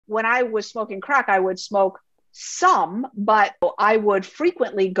when I was smoking crack, I would smoke some, but I would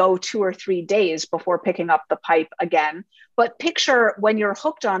frequently go 2 or 3 days before picking up the pipe again. But picture when you're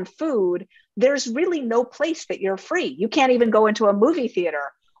hooked on food, there's really no place that you're free. You can't even go into a movie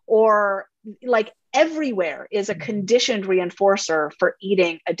theater, or like everywhere is a conditioned reinforcer for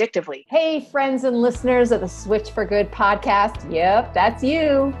eating addictively. Hey, friends and listeners of the Switch for Good podcast. Yep, that's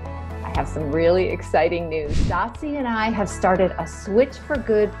you. I have some really exciting news. Dotsie and I have started a Switch for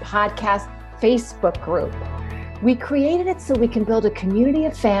Good podcast Facebook group. We created it so we can build a community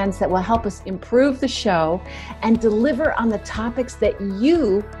of fans that will help us improve the show and deliver on the topics that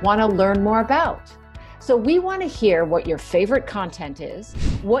you want to learn more about. So we want to hear what your favorite content is,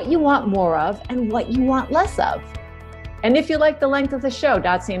 what you want more of, and what you want less of. And if you like the length of the show,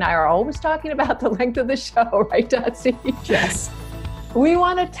 Dotsie and I are always talking about the length of the show, right, Dotsie? Yes. We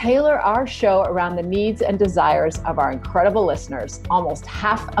want to tailor our show around the needs and desires of our incredible listeners, almost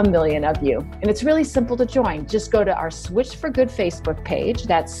 500,000 of you. And it's really simple to join. Just go to our Switch for Good Facebook page.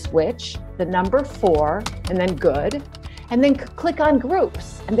 That's Switch, the number 4, and then Good. And then click on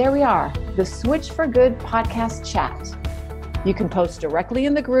groups. And there we are, the Switch for Good podcast chat. You can post directly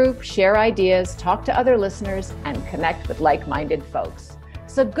in the group, share ideas, talk to other listeners, and connect with like-minded folks.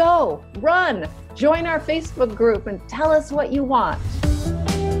 So go, run, join our Facebook group and tell us what you want.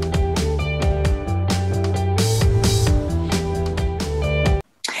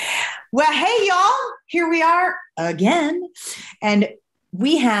 Well, hey, y'all, here we are again. And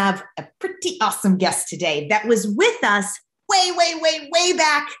we have a pretty awesome guest today that was with us way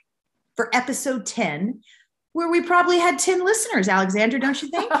back for episode 10, where we probably had 10 listeners, Alexandra, don't you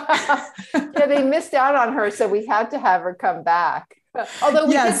think? Yeah, they missed out on her, so we had to have her come back. Although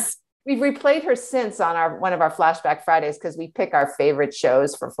we've replayed her since on one of our Flashback Fridays, because we pick our favorite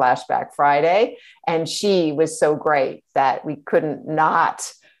shows for Flashback Friday. And she was so great that we couldn't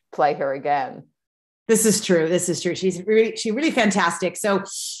not play her again. This is true. She's really fantastic. So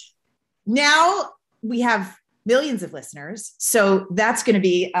now we have millions of listeners. So that's going to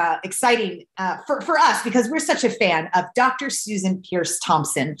be exciting for us, because we're such a fan of Dr. Susan Peirce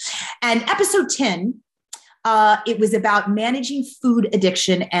Thompson. And episode 10, it was about managing food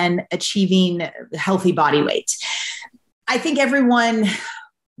addiction and achieving healthy body weight. I think everyone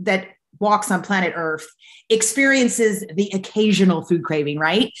that walks on planet Earth experiences the occasional food craving,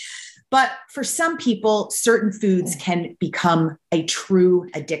 right? But for some people, certain foods can become a true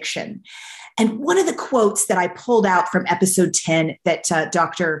addiction. And one of the quotes that I pulled out from episode 10 that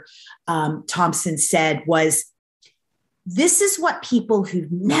Dr. Thompson said was, "This is what people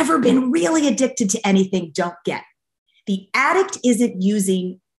who've never been really addicted to anything don't get. The addict isn't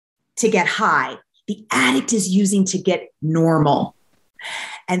using to get high. The addict is using to get normal."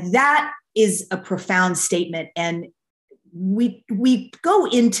 And that is a profound statement. And we go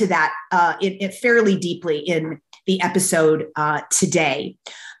into that it fairly deeply in the episode today.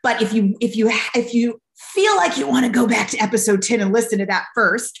 But if you feel like you want to go back to episode 10 and listen to that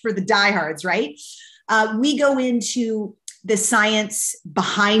first for the diehards, right? We go into the science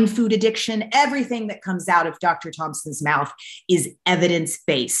behind food addiction. Everything that comes out of Dr. Thompson's mouth is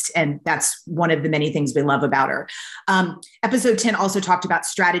evidence-based. And that's one of the many things we love about her. Episode 10 also talked about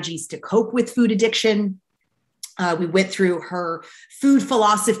strategies to cope with food addiction. We went through her food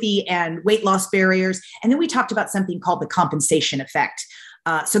philosophy and weight loss barriers. And then we talked about something called the compensation effect.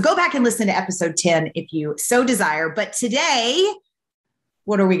 So go back and listen to episode 10 if you so desire. But today,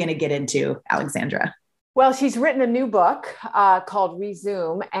 what are we going to get into, Alexandra? Well, she's written a new book called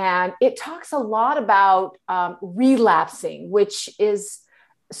ReZoom, and it talks a lot about relapsing, which is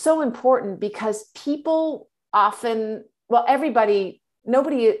so important because people often,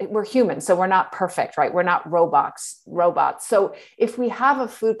 we're human, so we're not perfect, right? We're not robots. So if we have a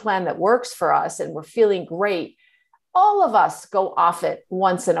food plan that works for us and we're feeling great, all of us go off it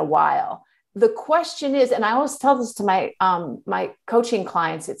once in a while. The question is, and I always tell this to my coaching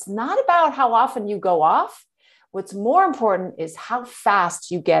clients, it's not about how often you go off. What's more important is how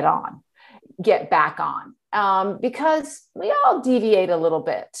fast you get back on, because we all deviate a little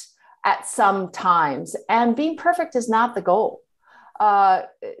bit at some times, and being perfect is not the goal.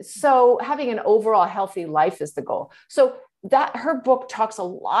 So having an overall healthy life is the goal. So that her book talks a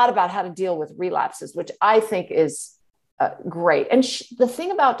lot about how to deal with relapses, which I think is great. And the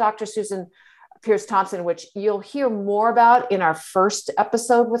thing about Dr. Susan Peirce Thompson, which you'll hear more about in our first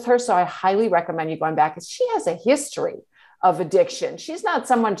episode with her, so I highly recommend you going back, is she has a history of addiction. She's not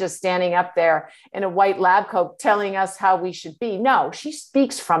someone just standing up there in a white lab coat telling us how we should be. No, she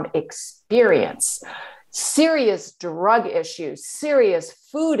speaks from experience. Serious drug issues, serious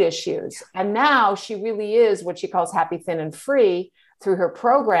food issues. And now she really is what she calls happy, thin, and free through her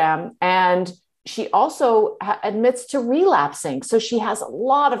program. And she also admits to relapsing. So she has a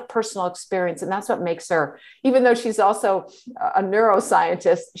lot of personal experience. And that's what makes her, even though she's also a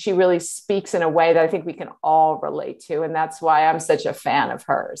neuroscientist, she really speaks in a way that I think we can all relate to. And that's why I'm such a fan of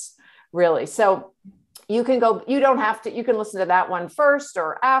hers, really. So you can go, you don't have to, you can listen to that one first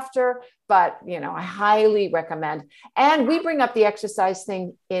or after, but, I highly recommend. And we bring up the exercise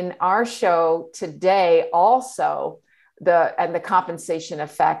thing in our show today also, the compensation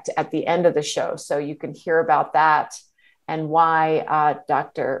effect at the end of the show. So you can hear about that and why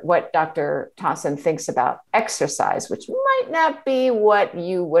what Dr. Thompson thinks about exercise, which might not be what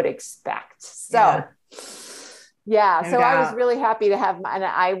you would expect. So yeah. So I was really happy to have and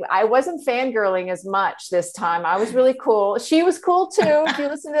I wasn't fangirling as much this time. I was really cool. She was cool too. If you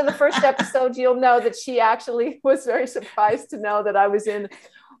listen to the first episode, you'll know that she actually was very surprised to know that I was in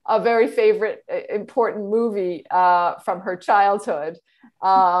a very favorite, important movie from her childhood.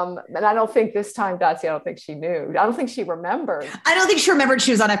 And I don't think this time, Dotsie, I don't think she knew. I don't think she remembered. I don't think she remembered she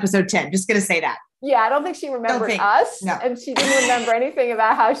was on episode 10. Just going to say that. Yeah, I don't think she remembered us. No. And she didn't remember anything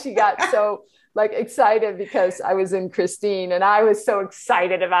about how she got so excited because I was in Christine, and I was so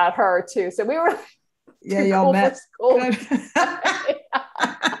excited about her too. So we were y'all met.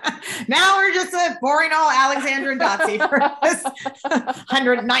 Now we're just a boring old Alexandra and Dotsie for this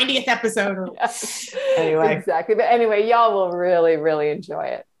 190th episode. Anyway. Exactly. But anyway, y'all will really, really enjoy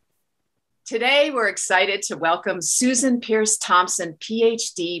it. Today, we're excited to welcome Susan Peirce Thompson,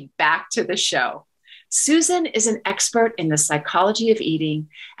 Ph.D., back to the show. Susan is an expert in the psychology of eating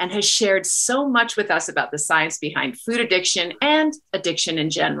and has shared so much with us about the science behind food addiction and addiction in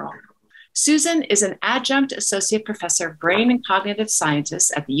general. Susan is an adjunct associate professor of brain and cognitive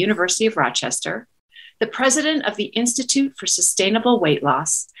sciences at the University of Rochester, the president of the Institute for Sustainable Weight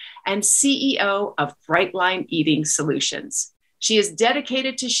Loss, and CEO of Brightline Eating Solutions. She is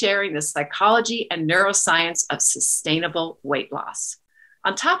dedicated to sharing the psychology and neuroscience of sustainable weight loss.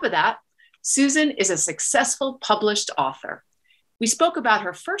 On top of that, Susan is a successful published author. We spoke about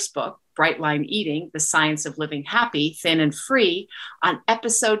her first book, Brightline Eating, The Science of Living Happy, Thin and Free, on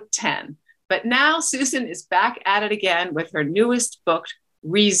episode 10. But now Susan is back at it again with her newest book,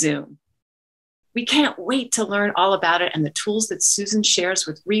 ReZoom. We can't wait to learn all about it and the tools that Susan shares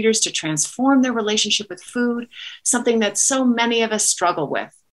with readers to transform their relationship with food, something that so many of us struggle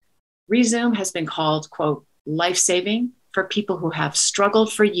with. ReZoom has been called, quote, life-saving for people who have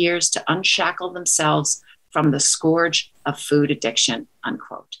struggled for years to unshackle themselves from the scourge of food addiction,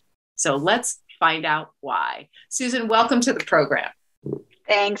 unquote. So let's find out why. Susan, welcome to the program.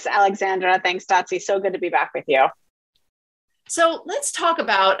 Thanks, Alexandra. Thanks, Dotsie. So good to be back with you. So let's talk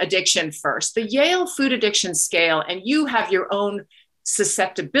about addiction first. The Yale Food Addiction Scale, and you have your own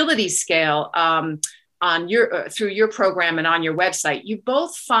susceptibility scale through your program and on your website. You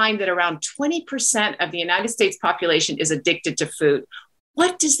both find that around 20% of the United States population is addicted to food.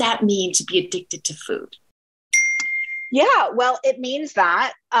 What does that mean to be addicted to food? Yeah, well, it means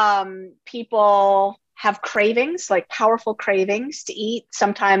that people have cravings, like powerful cravings to eat,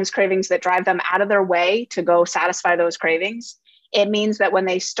 sometimes cravings that drive them out of their way to go satisfy those cravings. It means that when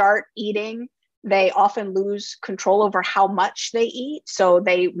they start eating, they often lose control over how much they eat. So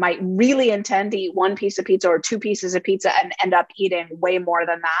they might really intend to eat one piece of pizza or two pieces of pizza and end up eating way more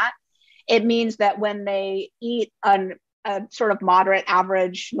than that. It means that when they eat a sort of moderate,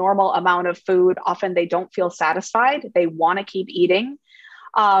 average, normal amount of food, often they don't feel satisfied. They want to keep eating.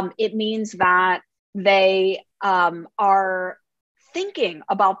 It means that they are thinking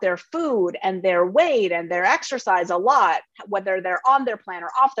about their food and their weight and their exercise a lot, whether they're on their plan or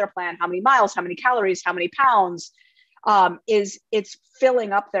off their plan, how many miles, how many calories, how many pounds, it's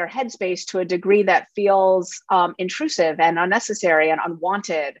filling up their headspace to a degree that feels intrusive and unnecessary and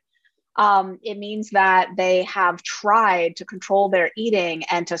unwanted. It means that they have tried to control their eating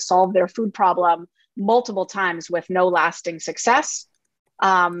and to solve their food problem multiple times with no lasting success.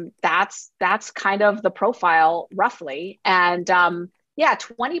 That's kind of the profile roughly. And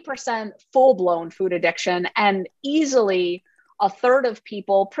 20% full-blown food addiction, and easily a third of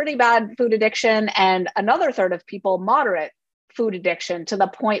people pretty bad food addiction, and another third of people moderate food addiction, to the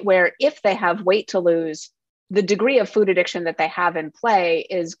point where if they have weight to lose, the degree of food addiction that they have in play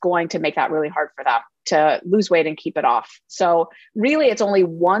is going to make that really hard for them to lose weight and keep it off. So really, it's only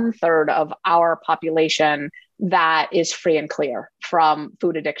 1/3 of our population that is free and clear from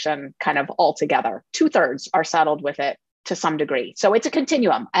food addiction kind of altogether. 2/3 are saddled with it to some degree. So it's a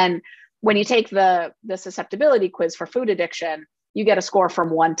continuum. And when you take the susceptibility quiz for food addiction, you get a score from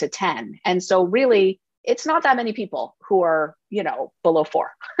 1 to 10. And so really, it's not that many people who are, below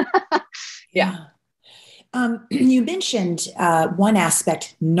 4. Yeah. You mentioned one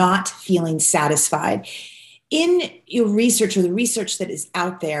aspect, not feeling satisfied. In your research or the research that is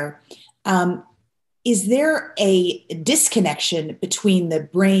out there, is there a disconnection between the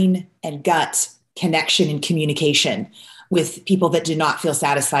brain and gut connection and communication with people that do not feel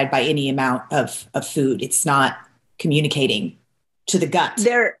satisfied by any amount of food? It's not communicating to the gut.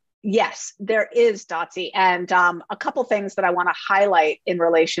 Yes, there is, Dotsie. And a couple things that I want to highlight in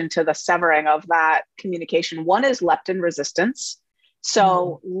relation to the severing of that communication. One is leptin resistance.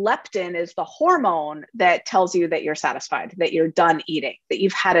 So leptin is the hormone that tells you that you're satisfied, that you're done eating, that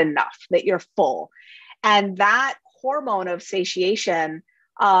you've had enough, that you're full. And that hormone of satiation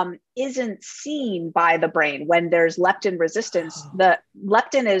isn't seen by the brain when there's leptin resistance. The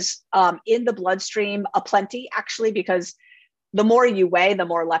leptin is in the bloodstream aplenty, actually, because the more you weigh, the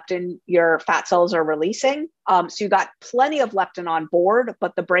more leptin your fat cells are releasing. So you got plenty of leptin on board,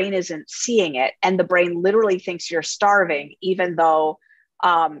 but the brain isn't seeing it. And the brain literally thinks you're starving, even though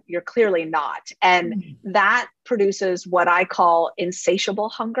you're clearly not. And that produces what I call insatiable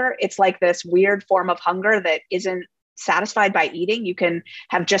hunger. It's like this weird form of hunger that isn't satisfied by eating. You can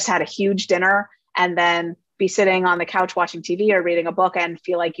have just had a huge dinner and then be sitting on the couch watching TV or reading a book and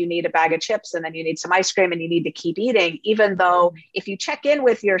feel like you need a bag of chips and then you need some ice cream and you need to keep eating, even though if you check in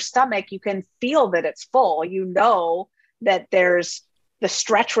with your stomach, you can feel that it's full. You know that there's the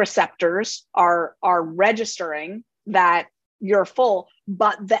stretch receptors are registering that you're full,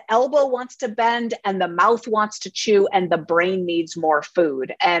 but the elbow wants to bend and the mouth wants to chew and the brain needs more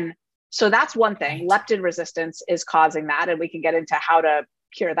food. And so that's one thing. Leptin resistance is causing that. And we can get into how to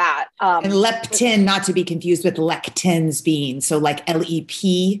cure that. And leptin, not to be confused with lectins being, so like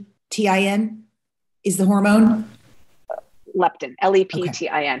Leptin is the hormone? Leptin,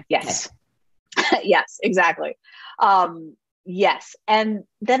 Leptin, yes. Okay. Yes, exactly. Yes. And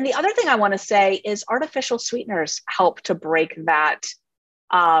then the other thing I want to say is artificial sweeteners help to break that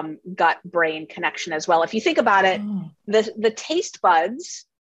gut-brain connection as well. If you think about it, the taste buds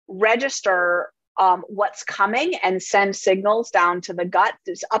register what's coming and send signals down to the gut,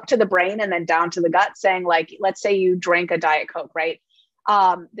 up to the brain and then down to the gut, saying like, let's say you drink a Diet Coke, right?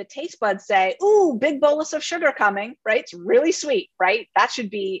 The taste buds say, ooh, big bolus of sugar coming, right? It's really sweet, right? That should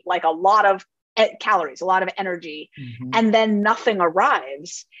be like a lot of calories, a lot of energy, and then nothing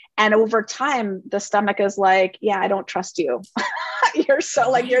arrives. And over time, the stomach is like, yeah, I don't trust you. You're so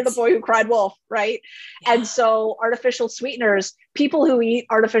like, you're the boy who cried wolf, right? Yeah. And so artificial sweeteners, people who eat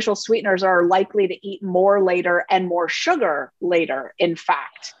artificial sweeteners are likely to eat more later and more sugar later, in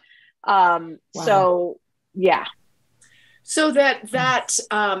fact. So, yeah. So that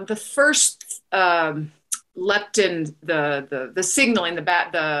the first leptin, the signaling, the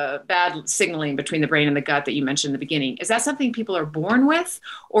bad signaling between the brain and the gut that you mentioned in the beginning, is that something people are born with,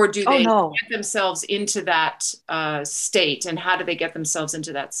 or do they get themselves into that state? And how do they get themselves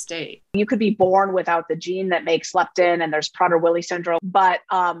into that state? You could be born without the gene that makes leptin, and there's Prader-Willi syndrome, but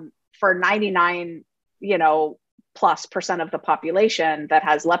for 99, plus % of the population that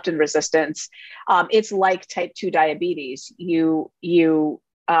has leptin resistance, it's like type 2 diabetes. You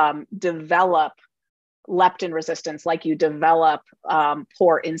develop leptin resistance like you develop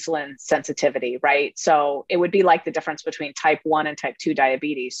poor insulin sensitivity, right? So it would be like the difference between type 1 and type 2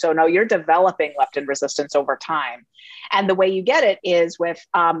 diabetes. So no, you're developing leptin resistance over time. And the way you get it is with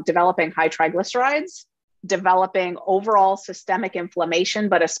developing high triglycerides, developing overall systemic inflammation,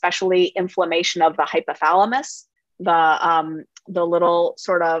 but especially inflammation of the hypothalamus, the little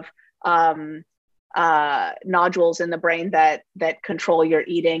sort of nodules in the brain that control your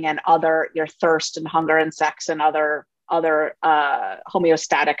eating and your thirst and hunger and sex and other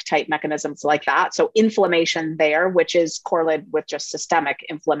homeostatic type mechanisms like that. So inflammation there, which is correlated with just systemic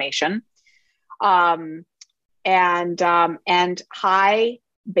inflammation, and high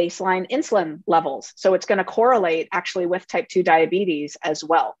baseline insulin levels. So it's going to correlate actually with type 2 diabetes as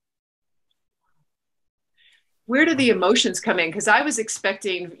well. Where do the emotions come in? Because I was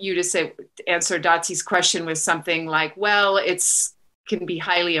expecting you to answer Dotsie's question with something like, well, can be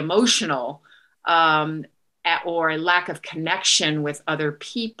highly emotional, or a lack of connection with other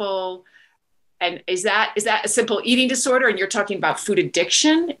people. And is that a simple eating disorder? And you're talking about food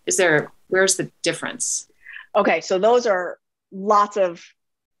addiction? Where's the difference? Okay, so those are lots of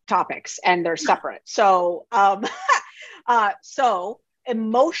topics and they're separate. So, so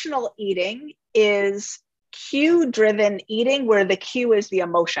emotional eating is cue-driven eating, where the cue is the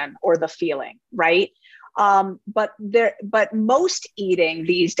emotion or the feeling, right? But most eating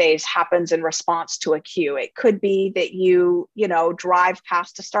these days happens in response to a cue. It could be that you drive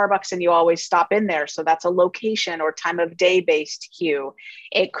past a Starbucks and you always stop in there. So that's a location or time of day based cue.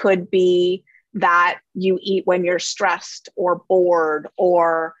 It could be that you eat when you're stressed or bored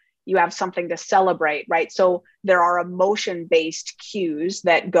or you have something to celebrate, right? So there are emotion-based cues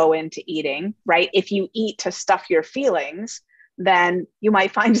that go into eating, right? If you eat to stuff your feelings, then you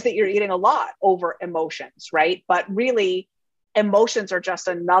might find that you're eating a lot over emotions, right? But really, emotions are just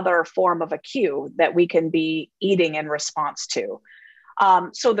another form of a cue that we can be eating in response to.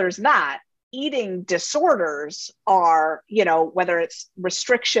 So there's that. Eating disorders are, whether it's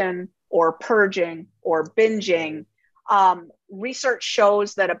restriction or purging or binging. Research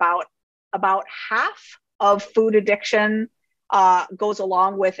shows that about half of food addiction goes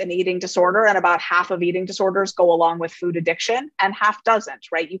along with an eating disorder, and about half of eating disorders go along with food addiction, and half doesn't,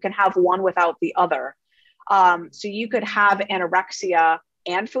 right? You can have one without the other. So you could have anorexia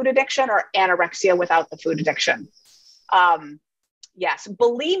and food addiction, or anorexia without the food addiction. Yes,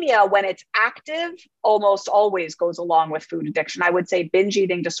 bulimia, when it's active, almost always goes along with food addiction. I would say binge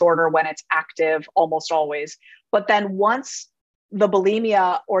eating disorder, when it's active, almost always. But then once the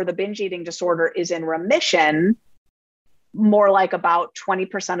bulimia or the binge eating disorder is in remission, more like about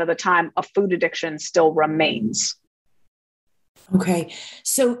 20% of the time, a food addiction still remains. Okay.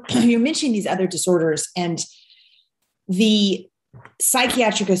 So you're mentioning these other disorders, and the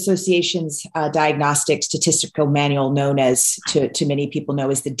Psychiatric Association's diagnostic statistical manual, known as, to many people know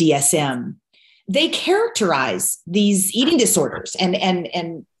as the DSM, they characterize these eating disorders and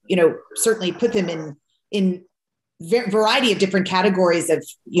certainly put them in variety of different categories of,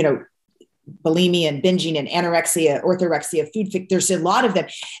 bulimia and binging and anorexia, orthorexia, there's a lot of them.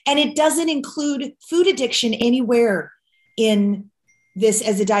 And it doesn't include food addiction anywhere in this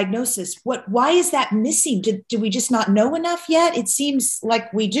as a diagnosis. Why is that missing? Do we just not know enough yet? It seems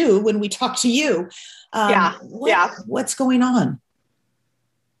like we do when we talk to you. What's going on?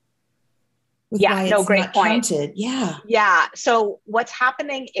 Great point. Counted? Yeah. So what's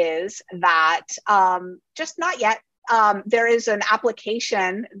happening is that just not yet. There is an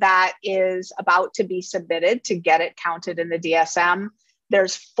application that is about to be submitted to get it counted in the DSM.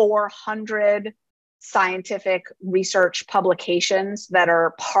 There's 400 scientific research publications that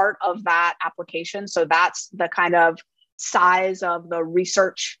are part of that application. So that's the kind of size of the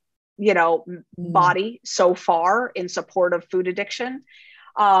research, body so far in support of food addiction.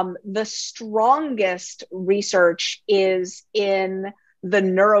 The strongest research is in the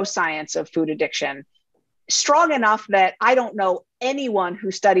neuroscience of food addiction. Strong enough that I don't know anyone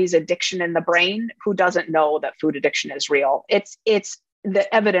who studies addiction in the brain who doesn't know that food addiction is real. It's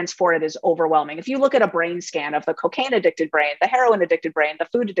the evidence for it is overwhelming. If you look at a brain scan of the cocaine addicted brain, the heroin addicted brain, the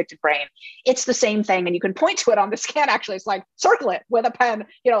food addicted brain, it's the same thing. And you can point to it on the scan. Actually, it's like circle it with a pen,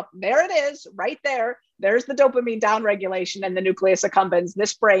 there it is right there. There's the dopamine downregulation and the nucleus accumbens.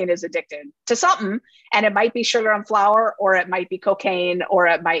 This brain is addicted to something, and it might be sugar and flour, or it might be cocaine, or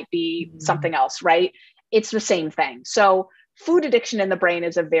it might be something else, right? It's the same thing. So food addiction in the brain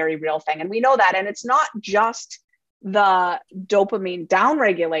is a very real thing. And we know that. And it's not just the dopamine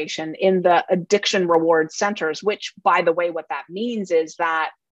downregulation in the addiction reward centers, which, by the way, what that means is that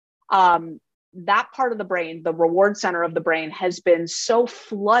that part of the brain, the reward center of the brain, has been so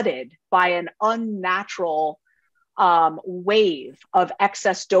flooded by an unnatural wave of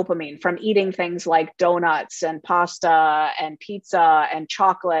excess dopamine from eating things like donuts and pasta and pizza and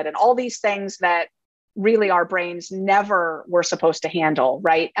chocolate and all these things that really our brains never were supposed to handle,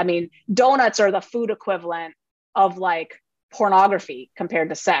 right? I mean, donuts are the food equivalent of like pornography compared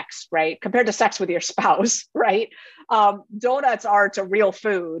to sex, right? Compared to sex with your spouse, right? Donuts are to real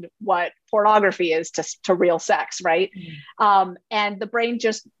food what pornography is to real sex, right? And the brain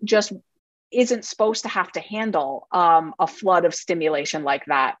just isn't supposed to have to handle a flood of stimulation like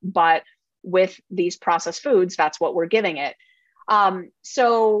that. But with these processed foods, that's what we're giving it.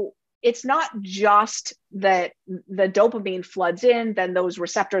 So it's not just that the dopamine floods in, then those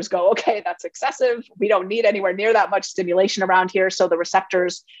receptors go, okay, that's excessive. We don't need anywhere near that much stimulation around here. So the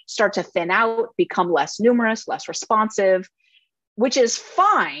receptors start to thin out, become less numerous, less responsive, which is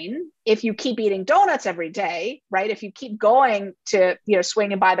fine if you keep eating donuts every day, right? If you keep going to,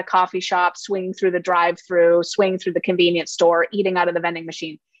 swinging by the coffee shop, swinging through the drive-through, swinging through the convenience store, eating out of the vending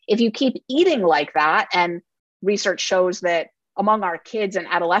machine. If you keep eating like that, and research shows that among our kids and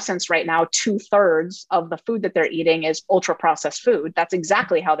adolescents right now, 2/3 of the food that they're eating is ultra processed food. That's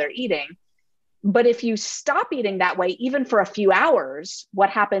exactly how they're eating. But if you stop eating that way, even for a few hours, what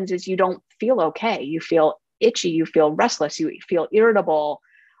happens is you don't feel okay. You feel itchy, you feel restless, you feel irritable,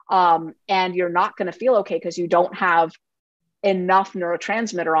 and you're not going to feel okay because you don't have enough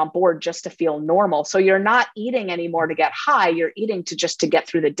neurotransmitter on board just to feel normal. So you're not eating anymore to get high. You're eating to get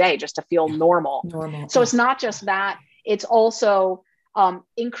through the day, just to feel normal. So it's not just that. It's also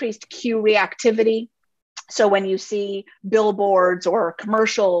increased cue reactivity. So when you see billboards or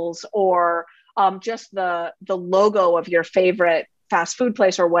commercials or just the logo of your favorite fast food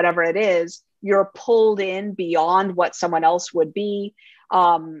place or whatever it is, you're pulled in beyond what someone else would be.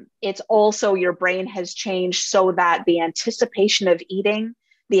 It's also your brain has changed so that the anticipation of eating,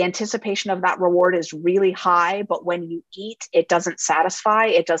 the anticipation of that reward is really high, but when you eat, it doesn't satisfy.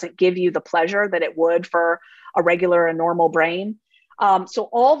 It doesn't give you the pleasure that it would for a regular and normal brain. So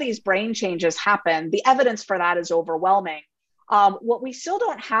all these brain changes happen. The evidence for that is overwhelming. What we still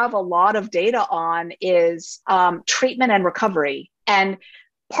don't have a lot of data on is treatment and recovery. And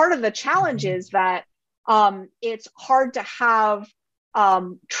part of the challenge is that it's hard to have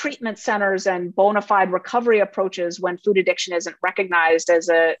treatment centers and bona fide recovery approaches when food addiction isn't recognized as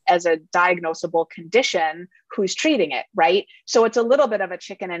a diagnosable condition who's treating it, right? So it's a little bit of a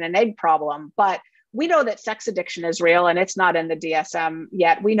chicken and an egg problem, but we know that sex addiction is real and it's not in the DSM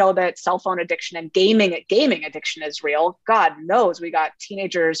yet. We know that cell phone addiction and gaming addiction is real. God knows we got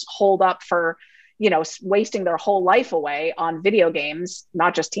teenagers holed up for, wasting their whole life away on video games,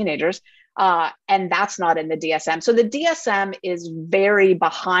 not just teenagers. And that's not in the DSM. So the DSM is very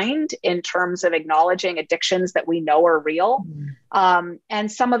behind in terms of acknowledging addictions that we know are real.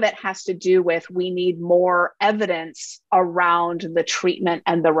 And some of it has to do with we need more evidence around the treatment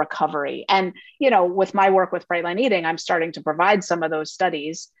and the recovery. And, with my work with Bright Line Eating, I'm starting to provide some of those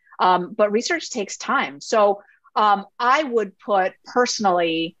studies, but research takes time. So I would put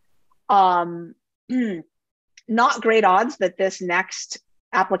personally, not great odds that this next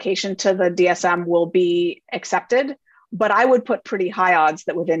application to the DSM will be accepted, but I would put pretty high odds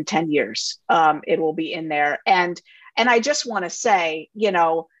that within 10 years, it will be in there. And I just want to say,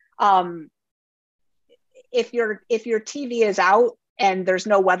 if your TV is out and there's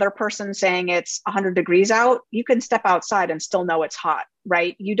no weather person saying it's 100 degrees out, you can step outside and still know it's hot,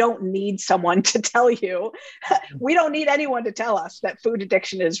 right? You don't need someone to tell you. We don't need anyone to tell us that food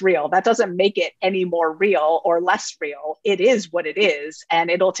addiction is real. That doesn't make it any more real or less real. It is what it is,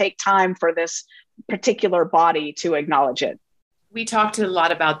 and it'll take time for this particular body to acknowledge it. We talked a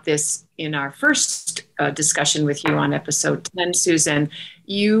lot about this in our first discussion with you on episode 10, Susan.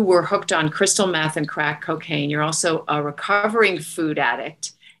 You were hooked on crystal meth and crack cocaine. You're also a recovering food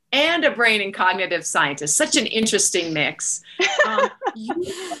addict and a brain and cognitive scientist. Such an interesting mix.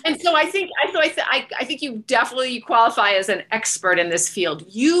 And so I think you definitely qualify as an expert in this field.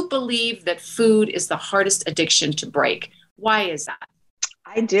 You believe that food is the hardest addiction to break. Why is that?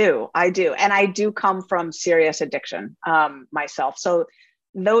 I do. And I do come from serious addiction myself. So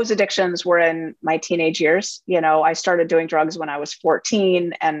those addictions were in my teenage years. I started doing drugs when I was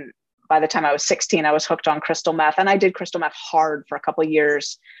 14. And by the time I was 16, I was hooked on crystal meth. And I did crystal meth hard for a couple of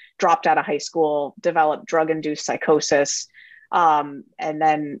years, dropped out of high school, developed drug-induced psychosis, and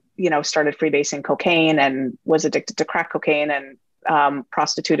then, started freebasing cocaine and was addicted to crack cocaine and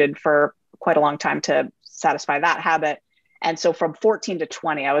prostituted for quite a long time to satisfy that habit. And so from 14 to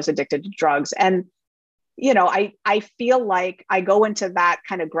 20, I was addicted to drugs. And, I feel like I go into that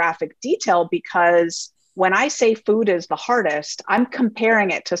kind of graphic detail because when I say food is the hardest, I'm comparing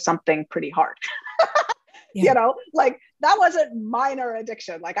it to something pretty hard. Yeah. Like that wasn't minor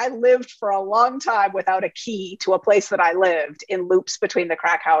addiction. Like I lived for a long time without a key to a place that I lived, in loops between the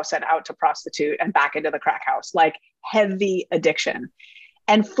crack house and out to prostitute and back into the crack house, like heavy addiction.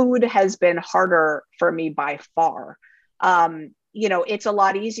 And food has been harder for me by far. It's a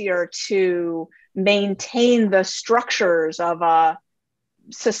lot easier to maintain the structures of a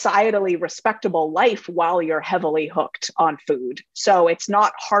societally respectable life while you're heavily hooked on food. So it's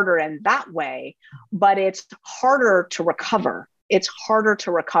not harder in that way, but it's harder to recover.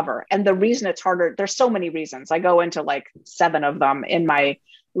 And the reason it's harder, there's so many reasons. I go into like 7 of them in my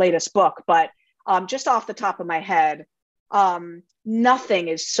latest book, but just off the top of my head, nothing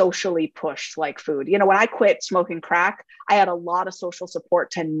is socially pushed like food. When I quit smoking crack, I had a lot of social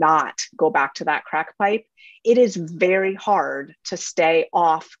support to not go back to that crack pipe. It is very hard to stay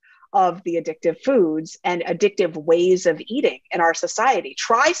off of the addictive foods and addictive ways of eating in our society.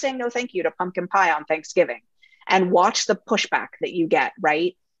 Try saying no thank you to pumpkin pie on Thanksgiving and watch the pushback that you get,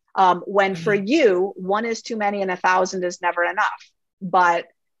 right? When for you, 1 is too many and 1,000 is never enough. But,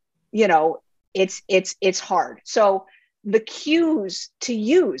 it's hard. So the cues to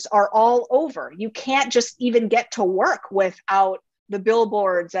use are all over. You can't just even get to work without the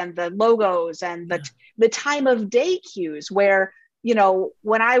billboards and the logos and the time of day cues where,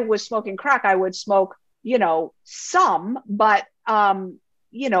 when I was smoking crack, I would smoke, some, but,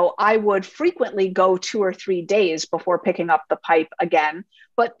 I would frequently go 2 or 3 days before picking up the pipe again.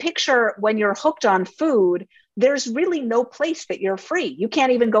 But picture when you're hooked on food, there's really no place that you're free. You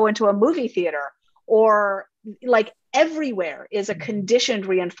can't even go into a movie theater, or like everywhere is a conditioned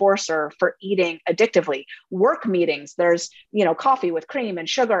reinforcer for eating addictively. Work meetings, there's, coffee with cream and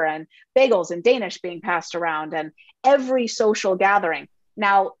sugar and bagels and Danish being passed around, and every social gathering.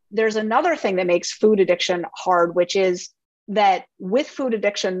 Now, there's another thing that makes food addiction hard, which is that with food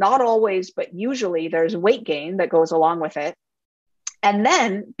addiction, not always, but usually there's weight gain that goes along with it. And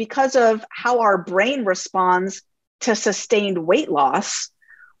then because of how our brain responds to sustained weight loss,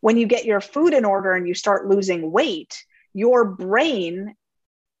 when you get your food in order and you start losing weight, your brain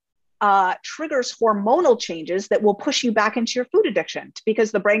triggers hormonal changes that will push you back into your food addiction,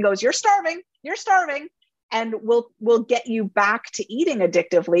 because the brain goes, you're starving, and will get you back to eating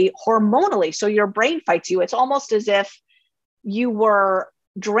addictively hormonally. So your brain fights you. It's almost as if you were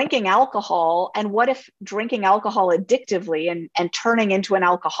drinking alcohol. And what if drinking alcohol addictively and turning into an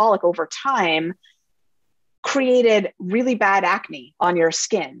alcoholic over time created really bad acne on your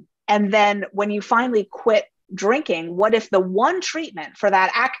skin? And then when you finally quit drinking, what if the one treatment for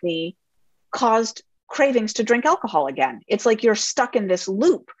that acne caused cravings to drink alcohol again? It's like you're stuck in this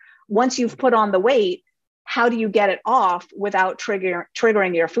loop. Once you've put on the weight, how do you get it off without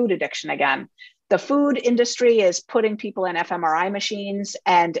triggering your food addiction again? The food industry is putting people in fMRI machines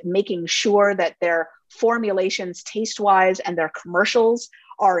and making sure that their formulations taste-wise and their commercials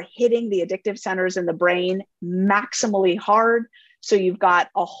are hitting the addictive centers in the brain maximally hard. So you've got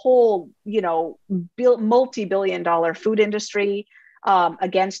a whole, multi-billion-dollar food industry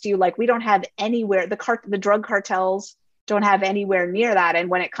against you. Like, we don't have anywhere, the drug cartels don't have anywhere near that. And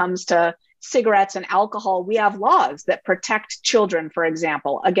when it comes to cigarettes and alcohol, we have laws that protect children, for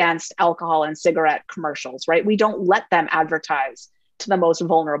example, against alcohol and cigarette commercials, right? We don't let them advertise to the most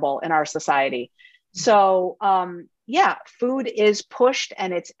vulnerable in our society. So food is pushed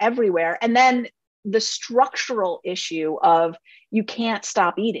and it's everywhere. And then the structural issue of you can't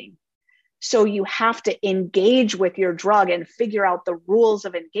stop eating. So you have to engage with your drug and figure out the rules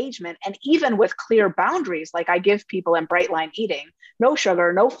of engagement. And even with clear boundaries, like I give people in Bright Line Eating, no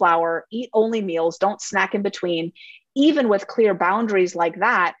sugar, no flour, eat only meals, don't snack in between. Even with clear boundaries like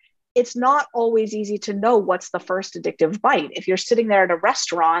that, it's not always easy to know what's the first addictive bite. If you're sitting there at a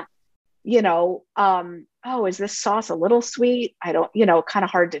restaurant, is this sauce a little sweet? I don't, kind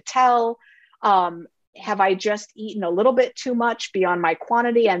of hard to tell. Have I just eaten a little bit too much beyond my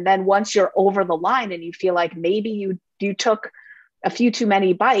quantity? And then once you're over the line and you feel like maybe you took a few too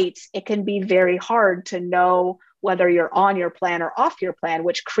many bites, it can be very hard to know whether you're on your plan or off your plan,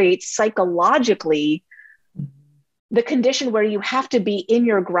 which creates psychologically the condition where you have to be in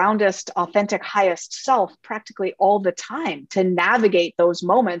your groundest, authentic, highest self practically all the time to navigate those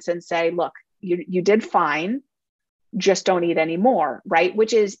moments and say, look, you did fine. Just don't eat anymore, right?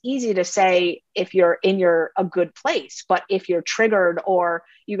 Which is easy to say if you're in a good place, but if you're triggered or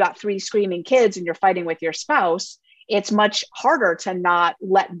you got 3 screaming kids and you're fighting with your spouse, it's much harder to not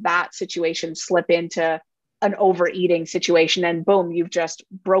let that situation slip into an overeating situation. And boom, you've just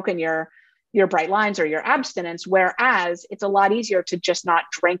broken your bright lines or your abstinence. Whereas it's a lot easier to just not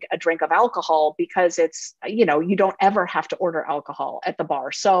drink a drink of alcohol because it's, you don't ever have to order alcohol at the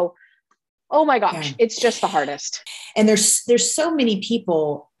bar. So oh my gosh, It's just the hardest. And there's so many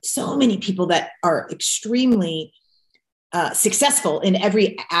people that are extremely successful in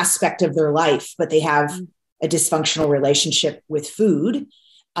every aspect of their life, but they have a dysfunctional relationship with food.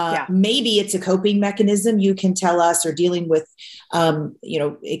 Maybe it's a coping mechanism, you can tell us, or dealing with,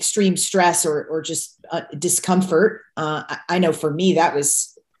 extreme stress or just discomfort. I know for me, that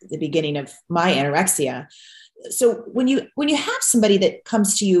was the beginning of my anorexia. So when you have somebody that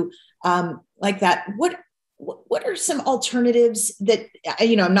comes to you like that, what are some alternatives that,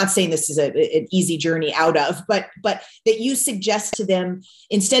 I'm not saying this is an easy journey out of, but that you suggest to them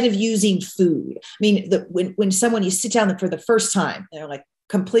instead of using food? I mean, when someone, you sit down for the first time, they're like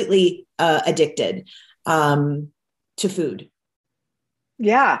completely addicted to food.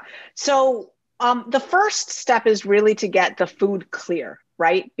 Yeah. So the first step is really to get the food clear,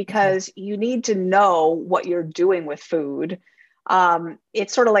 right? Because you need to know what you're doing with food.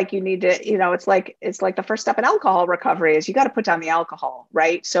 It's sort of like you need to, it's like the first step in alcohol recovery is you got to put down the alcohol,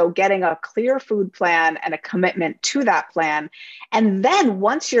 right? So getting a clear food plan and a commitment to that plan. And then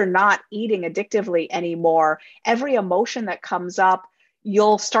once you're not eating addictively anymore, every emotion that comes up,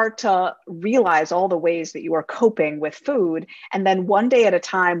 you'll start to realize all the ways that you are coping with food. And then one day at a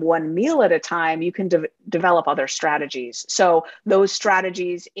time, one meal at a time, you can develop other strategies. So those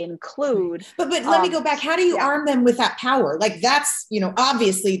strategies include. But let me go back. How do you arm them with that power? Like that's,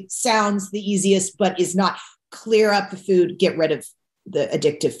 obviously sounds the easiest, but is not. Clear up the food, get rid of the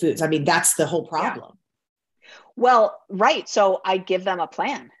addictive foods. I mean, that's the whole problem. Well, right. So I give them a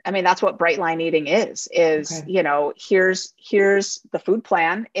plan. I mean, that's what bright line eating is, Okay. here's the food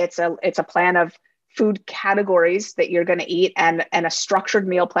plan. It's a plan of food categories that you're going to eat and a structured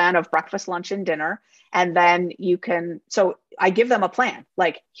meal plan of breakfast, lunch, and dinner. And then so I give them a plan,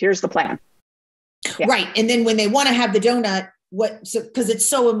 like, here's the plan. Yeah. Right. And then when they want to have the donut, because it's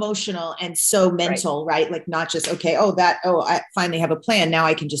so emotional and so mental, right? Like, not just, okay, I finally have a plan. Now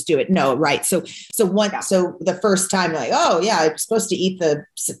I can just do it. No. Right. So the first time, like, oh yeah, I'm supposed to eat the,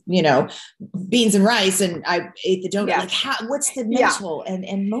 beans and rice, and I ate the donut. Yeah. Like, what's the mental and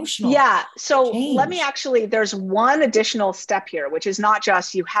emotional? Yeah. So change? there's one additional step here, which is not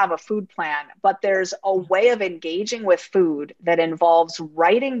just you have a food plan, but there's a way of engaging with food that involves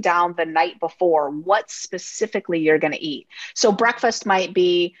writing down the night before what specifically you're going to eat. So breakfast might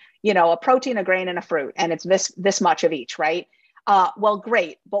be, a protein, a grain, and a fruit, and it's this much of each, right? Well,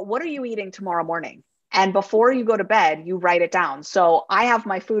 great. But what are you eating tomorrow morning? And before you go to bed, you write it down. So I have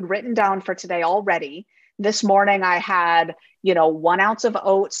my food written down for today already. This morning I had, 1 ounce of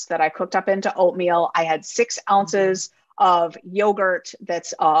oats that I cooked up into oatmeal. I had 6 ounces of yogurt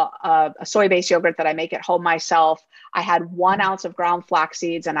that's a soy-based yogurt that I make at home myself. I had 1 ounce of ground flax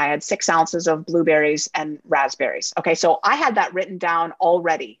seeds, and I had 6 ounces of blueberries and raspberries. Okay, so I had that written down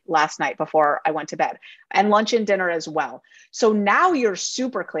already last night before I went to bed, and lunch and dinner as well. So now you're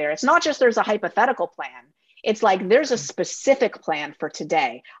super clear. It's not just there's a hypothetical plan. It's like there's a specific plan for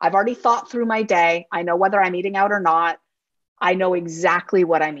today. I've already thought through my day. I know whether I'm eating out or not. I know exactly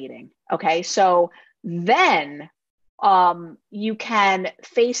what I'm eating. Okay, so then you can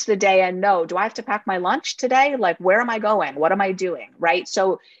face the day and know, do I have to pack my lunch today? Like, where am I going? What am I doing? Right.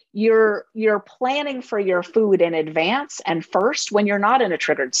 So you're planning for your food in advance and first when you're not in a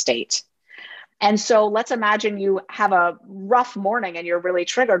triggered state. And so let's imagine you have a rough morning and you're really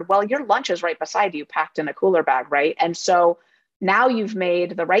triggered. Well, your lunch is right beside you, packed in a cooler bag, right? And so now you've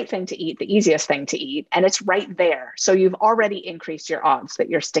made the right thing to eat, the easiest thing to eat, and it's right there. So you've already increased your odds that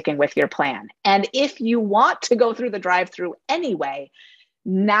you're sticking with your plan. And if you want to go through the drive-through anyway,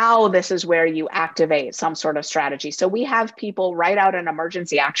 now this is where you activate some sort of strategy. So we have people write out an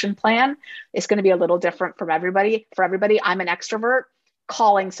emergency action plan. It's going to be a little different from everybody. For everybody, I'm an extrovert.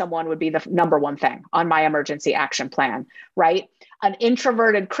 Calling someone would be the number one thing on my emergency action plan, right? An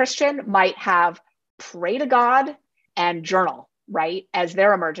introverted Christian might have pray to God and journal, right, as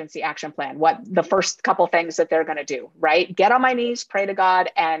their emergency action plan. What the first couple things that they're going to do, right? Get on my knees, pray to God,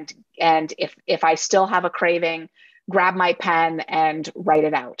 and if I still have a craving, grab my pen and write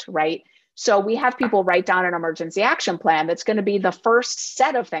it out, right? So we have people write down an emergency action plan that's going to be the first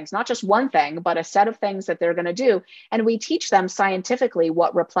set of things, not just one thing, but a set of things that they're going to do. And we teach them scientifically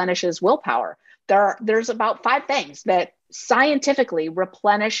what replenishes willpower. There's about 5 things that scientifically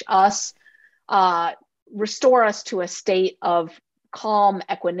replenish us, restore us to a state of calm,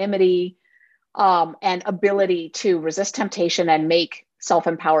 equanimity, and ability to resist temptation and make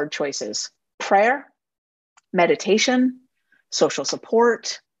self-empowered choices. Prayer, meditation, social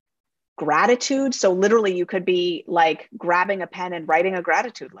support, gratitude. So literally you could be like grabbing a pen and writing a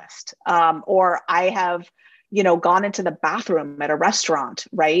gratitude list. Or I have, gone into the bathroom at a restaurant,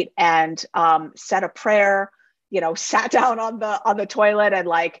 right? And said a prayer, sat down on the toilet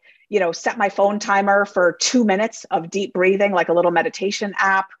and set my phone timer for 2 minutes of deep breathing, like a little meditation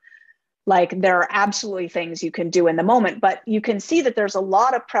app. Like, there are absolutely things you can do in the moment, but you can see that there's a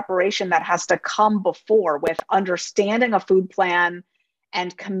lot of preparation that has to come before with understanding a food plan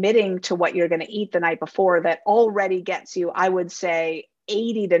and committing to what you're going to eat the night before that already gets you, I would say,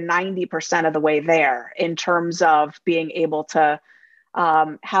 80 to 90% of the way there in terms of being able to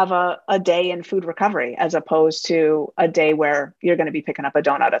have a day in food recovery, as opposed to a day where you're going to be picking up a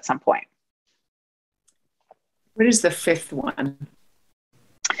donut at some point. What is the 5th one?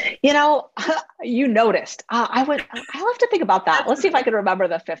 You noticed. I'll have to think about that. Let's see if I can remember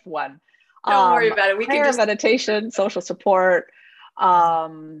the 5th one. Don't worry about it. We prayer, can just meditation, social support,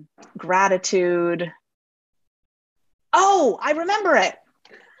 gratitude. Oh, I remember it.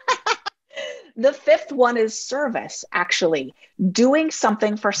 The 5th one is service, actually. Doing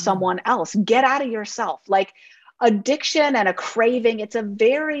something for someone else. Get out of yourself. Like, addiction and a craving, it's a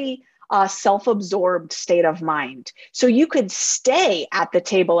very self-absorbed state of mind. So you could stay at the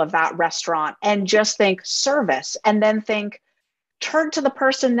table of that restaurant and just think service, and then turn to the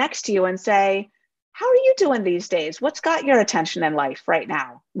person next to you and say, how are you doing these days? What's got your attention in life right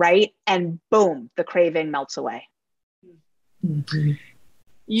now? Right? And boom, the craving melts away. Mm-hmm.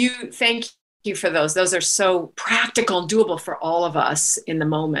 Thank you for those. Those are so practical and doable for all of us in the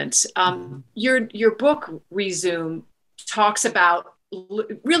moment. Your book, ReZoom, talks about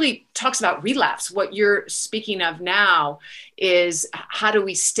really talks about relapse. What you're speaking of now is how do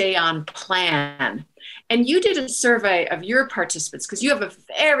we stay on plan? And you did a survey of your participants because you have a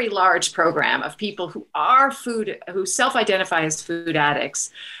very large program of people who self-identify as food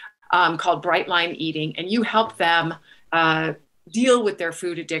addicts, called Bright Line Eating, and you help them deal with their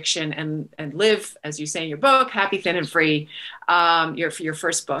food addiction and live, as you say in your book, happy, thin, and free, your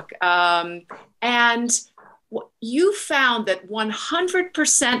first book. And you found that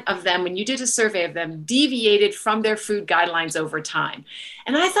 100% of them, when you did a survey of them, deviated from their food guidelines over time.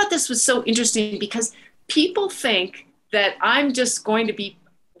 And I thought this was so interesting because people think that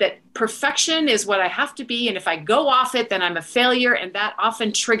that perfection is what I have to be. And if I go off it, then I'm a failure. And that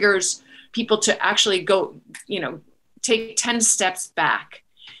often triggers people to actually go, take 10 steps back.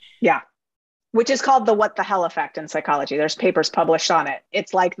 Yeah. Which is called the what the hell effect in psychology. There's papers published on it.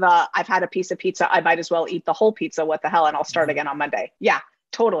 It's like I've had a piece of pizza, I might as well eat the whole pizza, what the hell, and I'll start again on Monday. Yeah,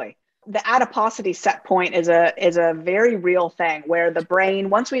 totally. The adiposity set point is a very real thing where the brain,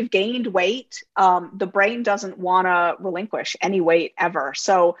 once we've gained weight, the brain doesn't want to relinquish any weight ever.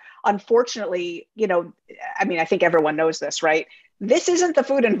 So unfortunately, I think everyone knows this, right? This isn't the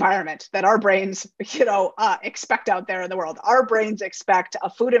food environment that our brains, expect out there in the world. Our brains expect a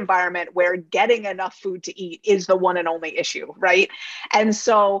food environment where getting enough food to eat is the one and only issue, right? And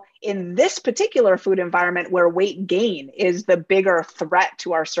so in this particular food environment where weight gain is the bigger threat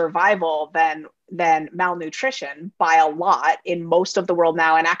to our survival than malnutrition by a lot in most of the world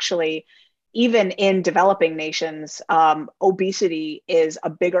now, and actually even in developing nations, obesity is a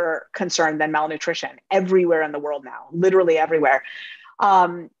bigger concern than malnutrition everywhere in the world now, literally everywhere.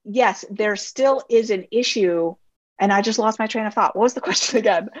 Yes, there still is an issue. And I just lost my train of thought. What was the question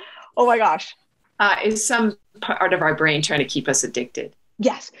again? Oh my gosh. Is some part of our brain trying to keep us addicted?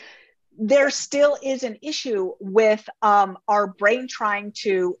 Yes. There still is an issue with our brain trying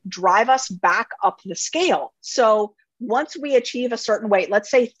to drive us back up the scale. So once we achieve a certain weight, let's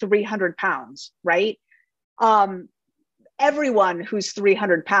say 300 pounds, right? Everyone who's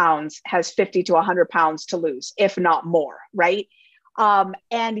 300 pounds has 50 to 100 pounds to lose, if not more, right? And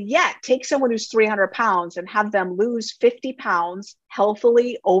yet take someone who's 300 pounds and have them lose 50 pounds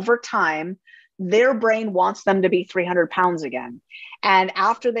healthily over time, their brain wants them to be 300 pounds again. And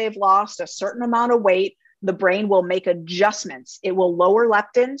after they've lost a certain amount of weight, the brain will make adjustments. It will lower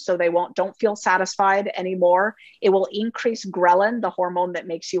leptin so they don't feel satisfied anymore. It will increase ghrelin, the hormone that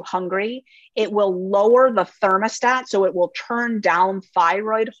makes you hungry. It will lower the thermostat, so it will turn down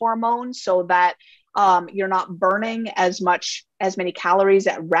thyroid hormone so that you're not burning as many calories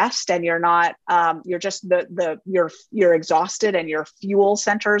at rest, and you're not you're just you're exhausted and your fuel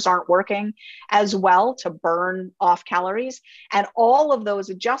centers aren't working as well to burn off calories. And all of those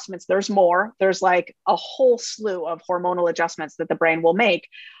adjustments, there's like a whole slew of hormonal adjustments that the brain will make,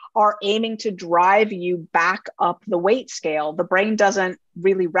 are aiming to drive you back up the weight scale. The brain doesn't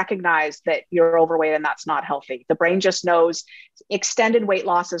really recognize that you're overweight and that's not healthy. The brain just knows extended weight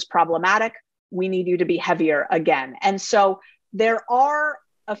loss is problematic. We need you to be heavier again. And so there are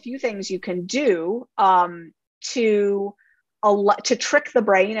a few things you can do to trick the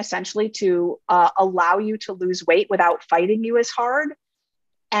brain, essentially, to allow you to lose weight without fighting you as hard.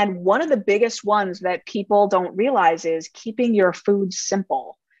 And one of the biggest ones that people don't realize is keeping your food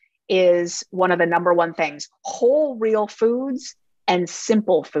simple is one of the number one things. Whole, real foods and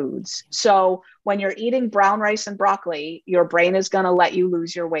simple foods. So when you're eating brown rice and broccoli, your brain is going to let you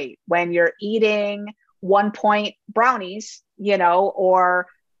lose your weight. When you're eating 1-point brownies, or,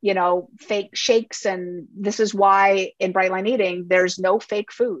 fake shakes. And this is why in Bright Line Eating, there's no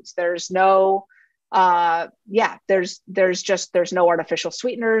fake foods. There's no, there's no artificial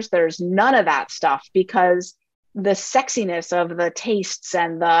sweeteners. There's none of that stuff, because the sexiness of the tastes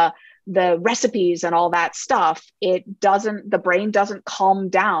and the recipes and all that stuff, the brain doesn't calm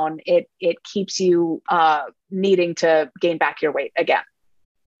down. It keeps you needing to gain back your weight again.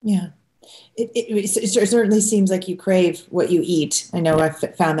 Yeah. It certainly seems like you crave what you eat. I know I've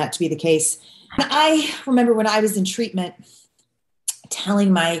found that to be the case. I remember when I was in treatment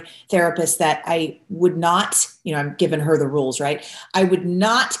telling my therapist that I would not, I'm giving her the rules, right? I would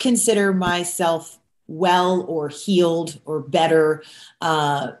not consider myself well or healed or better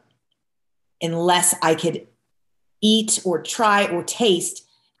unless I could eat or try or taste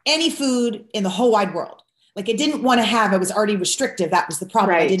any food in the whole wide world. Like I didn't want to I was already restrictive. That was the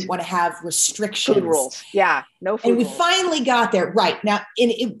problem. Right. I didn't want to have restrictions. Food rules. Yeah. No food And we rules. finally got there. Right. Now,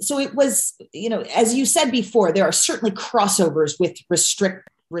 so it was, as you said before, there are certainly crossovers with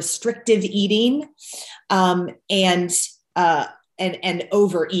restrictive eating and and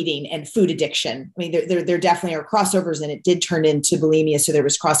overeating and food addiction. I mean, there definitely are crossovers, and it did turn into bulimia. So there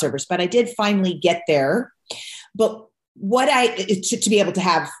was crossovers, but I did finally get there. But what to be able to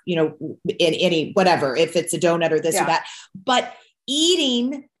have, you know, in any, whatever, if it's a donut or this or that, but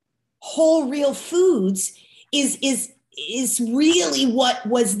eating whole real foods is really what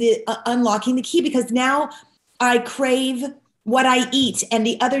was the unlocking the key, because now I crave what I eat. And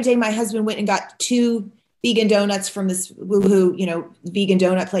the other day, my husband went and got 2 vegan donuts from this woohoo, you know, vegan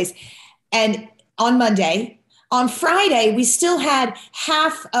donut place. And on Monday, on Friday, we still had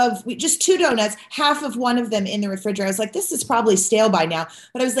just 2 donuts, half of one of them in the refrigerator. I was like, this is probably stale by now.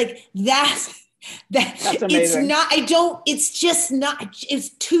 But I was like, that's amazing. It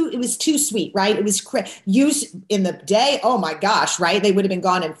was too sweet, right? It was used in the day. Oh my gosh, right? They would have been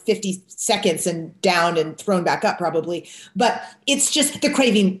gone in 50 seconds and down and thrown back up probably. But it's just, the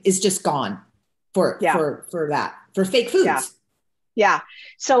craving is just gone for fake foods. Yeah.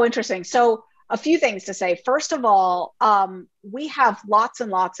 So interesting. So a few things to say. First of all, we have lots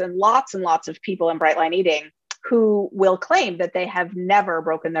and lots of people in Bright Line Eating who will claim that they have never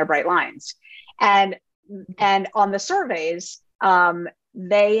broken their bright lines. And on the surveys,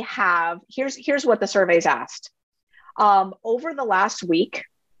 they have, here's what the surveys asked. Over the last week,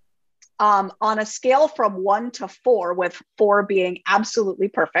 on a scale from 1 to 4, with 4 being absolutely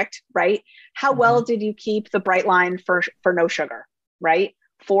perfect, right? How well did you keep the bright line for no sugar, right?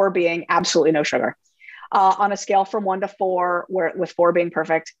 4 being absolutely no sugar. On a scale from 1 to 4, with 4 being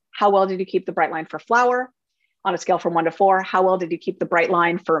perfect, how well did you keep the bright line for flour? On a scale from 1 to 4, how well did you keep the bright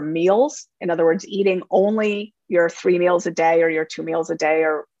line for meals? In other words, eating only your 3 meals a day, or your 2 meals a day,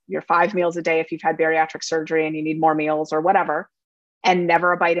 or your 5 meals a day if you've had bariatric surgery and you need more meals or whatever, and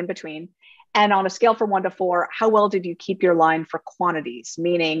never a bite in between. And on a scale from 1 to 4, how well did you keep your line for quantities?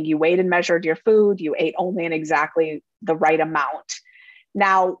 Meaning you weighed and measured your food, you ate only in exactly the right amount.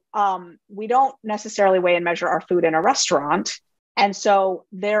 Now, we don't necessarily weigh and measure our food in a restaurant. And so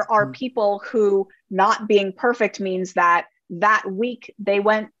there are people who not being perfect means that week they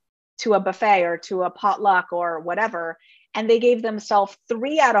went to a buffet or to a potluck or whatever, and they gave themselves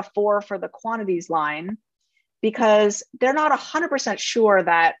 3 out of 4 for the quantities line, because they're not 100% sure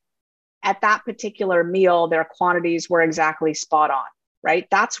that at that particular meal, their quantities were exactly spot on, right?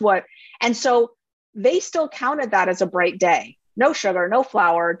 And so they still counted that as a bright day. No sugar, no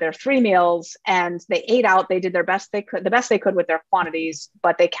flour, their 3 meals, and they ate out. They did the best they could with their quantities,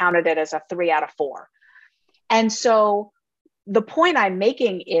 but they counted it as a 3 out of 4. And so the point I'm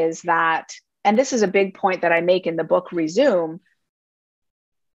making is that, and this is a big point that I make in the book ReZoom,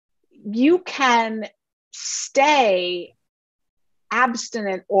 you can stay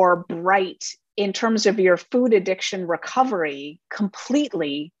abstinent or bright in terms of your food addiction recovery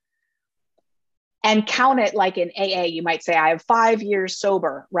completely, and count it like in AA. You might say, I have 5 years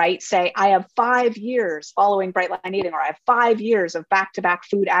sober, right? Say, I have 5 years following Bright Line Eating, or I have 5 years of back-to-back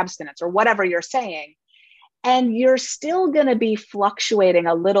food abstinence, or whatever you're saying. And you're still going to be fluctuating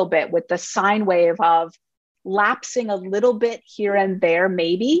a little bit with the sine wave of lapsing a little bit here and there,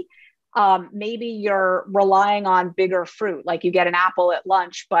 maybe. Maybe you're relying on bigger fruit, like you get an apple at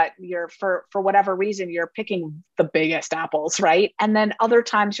lunch, but you're for whatever reason, you're picking the biggest apples, right? And then other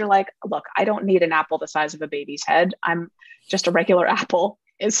times you're like, look, I don't need an apple the size of a baby's head. I'm just a regular apple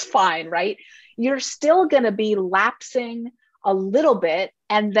is fine, right? You're still going to be lapsing a little bit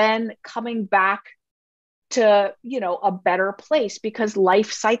and then coming back to, a better place, because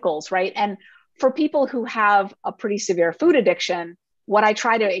life cycles, right? And for people who have a pretty severe food addiction, what I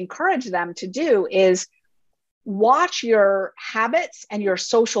try to encourage them to do is watch your habits and your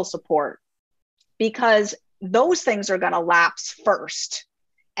social support, because those things are going to lapse first.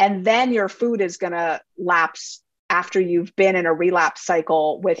 And then your food is going to lapse after you've been in a relapse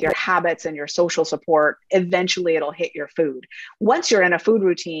cycle with your habits and your social support. Eventually it'll hit your food. Once you're in a food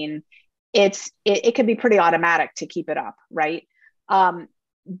routine, it can be pretty automatic to keep it up, right?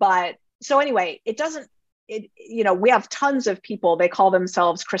 But so anyway, we have tons of people, they call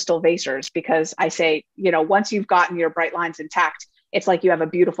themselves crystal vasers, because I say, once you've gotten your bright lines intact, it's like you have a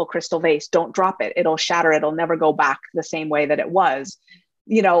beautiful crystal vase. Don't drop it. It'll shatter. It'll never go back the same way that it was.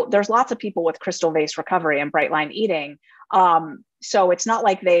 There's lots of people with crystal vase recovery and bright line eating. So it's not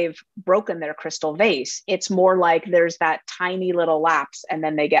like they've broken their crystal vase. It's more like there's that tiny little lapse and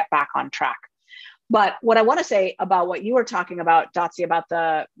then they get back on track. But what I want to say about what you were talking about, Dotsie, about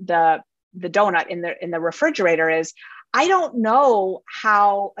the donut in the refrigerator is, I don't know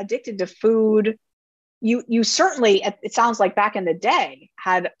how addicted to food you certainly, it sounds like back in the day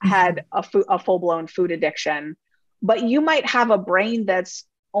had a full-blown food addiction, but you might have a brain that's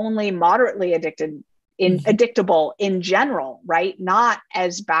only moderately addicted in addictable in general, right? Not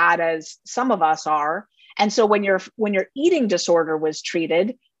as bad as some of us are. And so when your eating disorder was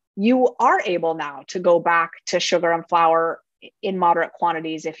treated, you are able now to go back to sugar and flour in moderate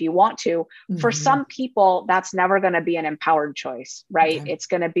quantities if you want to. For some people, that's never going to be an empowered choice, right? Okay. It's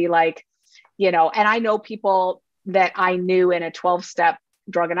going to be like, and I know people that I knew in a 12-step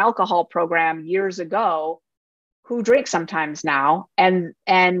drug and alcohol program years ago who drink sometimes now. And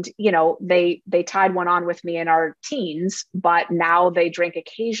they tied one on with me in our teens, but now they drink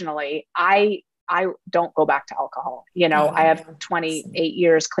occasionally. I don't go back to alcohol. I have 28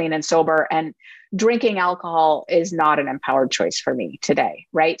 years clean and sober, and drinking alcohol is not an empowered choice for me today.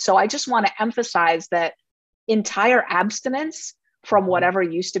 Right. So I just want to emphasize that entire abstinence from whatever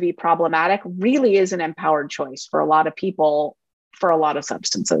used to be problematic really is an empowered choice for a lot of people, for a lot of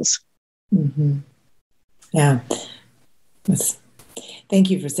substances. Mm-hmm. Yeah. Thank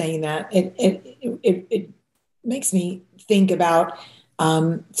you for saying that. It makes me think about,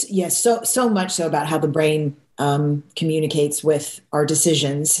 so much so about how the brain communicates with our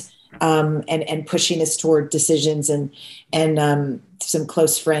decisions, and pushing us toward decisions, and some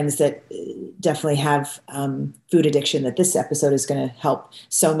close friends that definitely have food addiction that this episode is going to help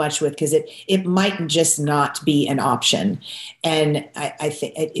so much with, because it might just not be an option. And I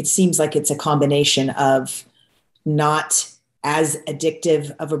think it seems like it's a combination of not as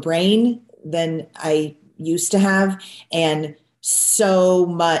addictive of a brain than I used to have, and so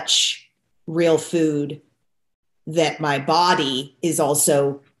much real food that my body is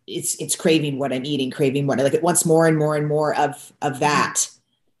also, it's craving what I'm eating, craving what it wants more and more and more of that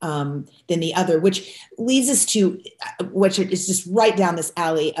than the other, which leads us to, which is just right down this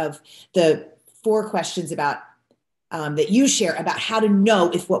alley of the 4 questions about that you share about how to know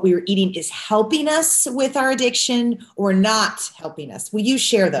if what we were eating is helping us with our addiction or not helping us. Will you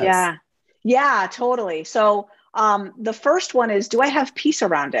share those? Yeah, totally. So the first one is, do I have peace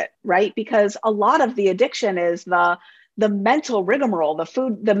around it? Right? Because a lot of the addiction is the mental rigmarole, the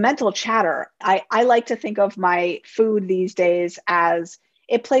food, the mental chatter. I like to think of my food these days as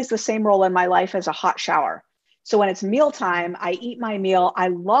it plays the same role in my life as a hot shower. So when it's mealtime, I eat my meal. I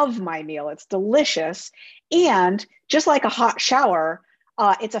love my meal. It's delicious. And just like a hot shower,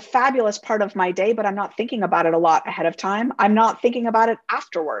 it's a fabulous part of my day, but I'm not thinking about it a lot ahead of time. I'm not thinking about it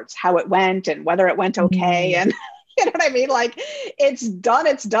afterwards, how it went and whether it went okay. And you know what I mean? Like, it's done,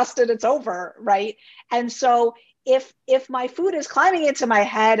 it's dusted, it's over, right? And so if my food is climbing into my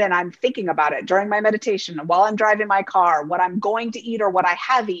head and I'm thinking about it during my meditation while I'm driving my car, what I'm going to eat or what I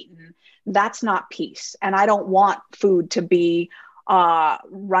have eaten, that's not peace. And I don't want food to be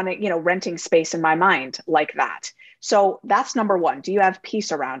renting space in my mind like that. So that's number 1. Do you have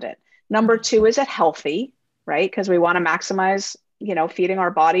peace around it? Number 2, is it healthy, right? Because we want to maximize, feeding our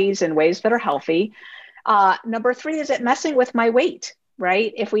bodies in ways that are healthy. Number 3, is it messing with my weight,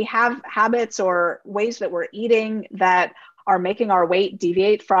 right? If we have habits or ways that we're eating that are making our weight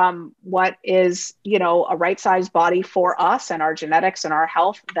deviate from what is, a right-sized body for us and our genetics and our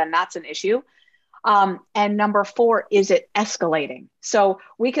health, then that's an issue. And number 4, is it escalating? So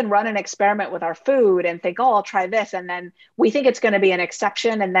we can run an experiment with our food and think, oh, I'll try this. And then we think it's going to be an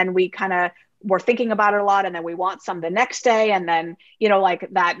exception. And then we're thinking about it a lot. And then we want some the next day. And then, like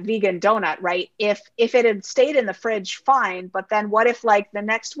that vegan donut, right? If it had stayed in the fridge, fine. But then what if like the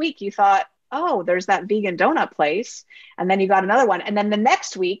next week you thought, oh, there's that vegan donut place. And then you got another one. And then the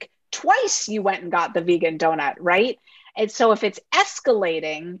next week, twice you went and got the vegan donut, right? And so if it's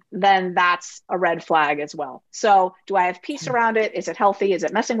escalating, then that's a red flag as well. So do I have peace around it? Is it healthy? Is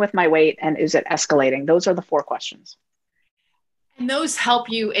it messing with my weight? And is it escalating? Those are the 4 questions. And those help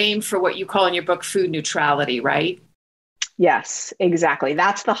you aim for what you call in your book food neutrality, right? Yes, exactly.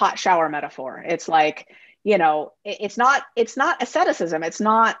 That's the hot shower metaphor. It's like, it's not asceticism. It's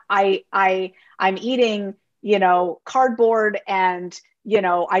not I'm eating, cardboard and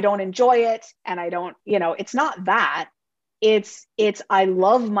I don't enjoy it and I don't, it's not that. It's I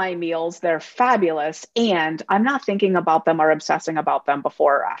love my meals. They're fabulous. And I'm not thinking about them or obsessing about them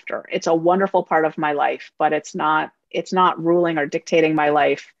before or after. It's a wonderful part of my life, but it's not ruling or dictating my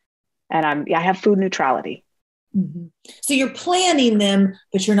life. And I have food neutrality. Mm-hmm. So you're planning them,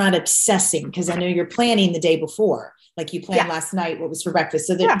 but you're not obsessing, because I know you're planning the day before, like you planned last night, what was for breakfast.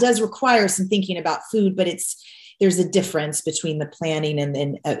 So that does require some thinking about food, but there's a difference between the planning and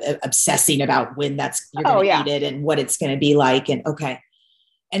then obsessing about when you're going to eat it and what it's going to be like. And okay.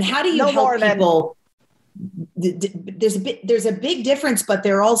 And how do you help people? There's a big difference, but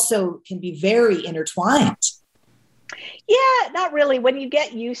they're also can be very intertwined. Yeah, not really. When you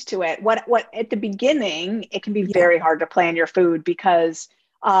get used to it, what at the beginning, it can be very hard to plan your food because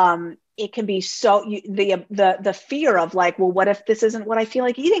it can be so the fear of like, well, what if this isn't what I feel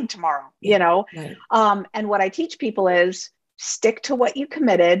like eating tomorrow? Yeah, You know? right. And what I teach people is stick to what you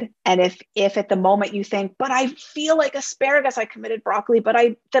committed. And if at the moment you think, but I feel like asparagus, I committed broccoli, but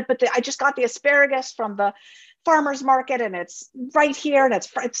I just got the asparagus from the farmer's market and it's right here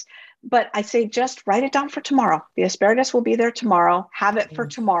and but I say, just write it down for tomorrow. The asparagus will be there tomorrow. Have it for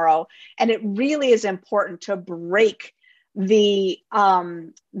tomorrow. And it really is important to break the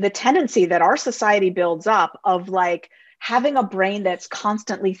tendency that our society builds up of like having a brain that's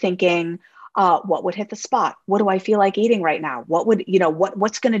constantly thinking, what would hit the spot? What do I feel like eating right now? What would,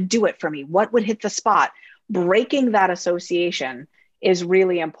 what's going to do it for me? What would hit the spot? Breaking that association is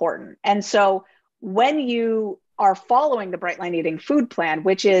really important. And so when you are following the Bright Line Eating food plan,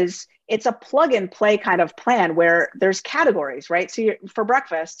 which is, it's a plug and play kind of plan where there's categories, right? So for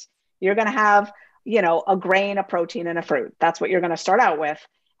breakfast, you're going to have, a grain, a protein, and a fruit. That's what you're going to start out with.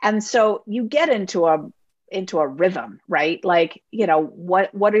 And so you get into a rhythm, right? Like,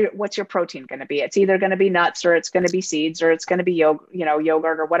 what's your protein going to be? It's either going to be nuts or it's going to be seeds or it's going to be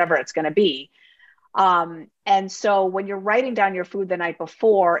yogurt or whatever it's going to be. And so when you're writing down your food the night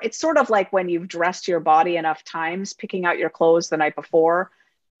before, it's sort of like when you've dressed your body enough times, picking out your clothes the night before,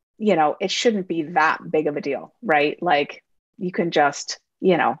 it shouldn't be that big of a deal, right? Like you can just,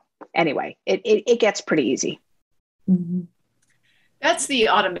 anyway, it gets pretty easy. Mm-hmm. That's the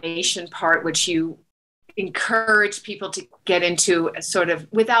automation part, which you encourage people to get into sort of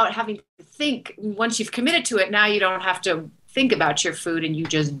without having to think. Once you've committed to it, now you don't have to think about your food and you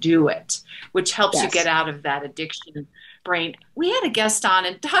just do it, which helps you get out of that addiction brain. We had a guest on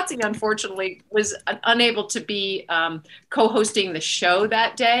and Dotsie unfortunately was unable to be co-hosting the show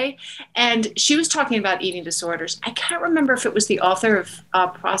that day. And she was talking about eating disorders. I can't remember if it was the author of the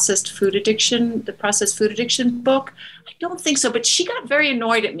Processed Food Addiction book. I don't think so, but she got very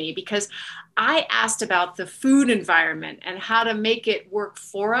annoyed at me because I asked about the food environment and how to make it work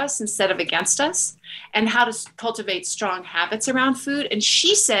for us instead of against us and how to cultivate strong habits around food. And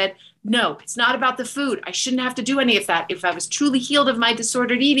she said, no, it's not about the food. I shouldn't have to do any of that. If I was truly healed of my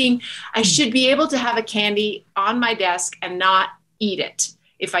disordered eating, I should be able to have a candy on my desk and not eat it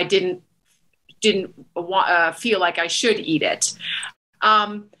if I didn't feel like I should eat it.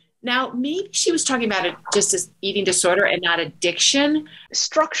 Now, maybe she was talking about it just as eating disorder and not addiction.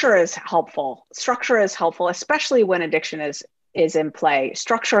 Structure is helpful. Structure is helpful, especially when addiction is in play.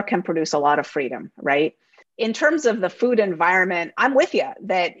 Structure can produce a lot of freedom, right? In terms of the food environment, I'm with you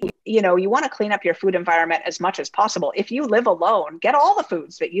that, you want to clean up your food environment as much as possible. If you live alone, get all the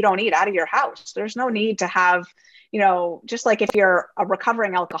foods that you don't eat out of your house. There's no need to have, just like if you're a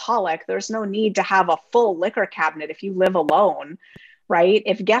recovering alcoholic, there's no need to have a full liquor cabinet if you live alone. Right?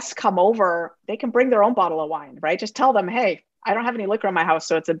 If guests come over, they can bring their own bottle of wine, right? Just tell them, hey, I don't have any liquor in my house,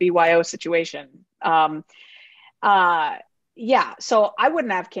 so it's a BYO situation. So I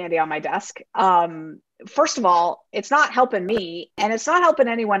wouldn't have candy on my desk. First of all, it's not helping me and it's not helping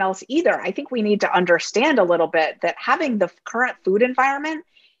anyone else either. I think we need to understand a little bit that having the current food environment,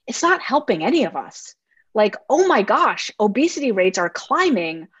 it's not helping any of us. Like, oh my gosh, obesity rates are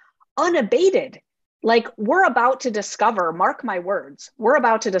climbing unabated. Like we're about to discover, mark my words, we're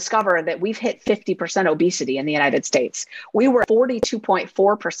about to discover that we've hit 50% obesity in the United States. We were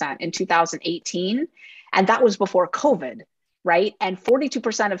 42.4% in 2018, and that was before COVID, right? And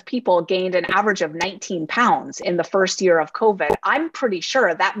 42% of people gained an average of 19 pounds in the first year of COVID. I'm pretty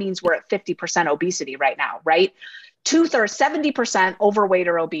sure that means we're at 50% obesity right now, right? 70% overweight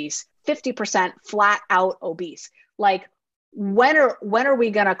or obese, 50% flat out obese. Like, when are we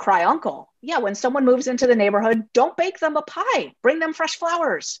going to cry uncle? Yeah, when someone moves into the neighborhood, don't bake them a pie, bring them fresh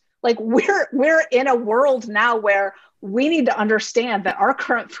flowers. Like we're in a world now where we need to understand that our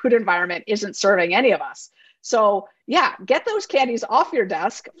current food environment isn't serving any of us. So yeah, get those candies off your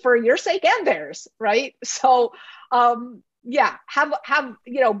desk for your sake and theirs, right? So have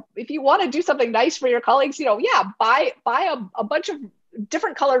if you want to do something nice for your colleagues, buy a bunch of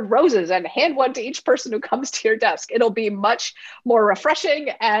different colored roses and hand one to each person who comes to your desk. It'll be much more refreshing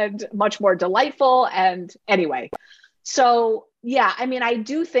and much more delightful. And anyway, so yeah, I mean, I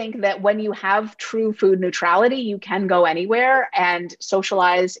do think that when you have true food neutrality, you can go anywhere and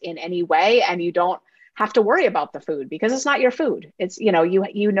socialize in any way, and you don't have to worry about the food because it's not your food. It's, you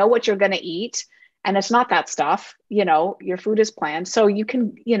know what you're going to eat, and it's not that stuff, your food is planned. So you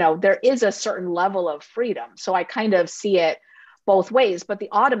can, there is a certain level of freedom. So I kind of see it both ways, but the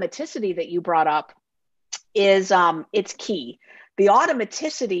automaticity that you brought up is it's key. The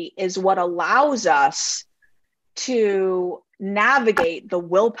automaticity is what allows us to navigate the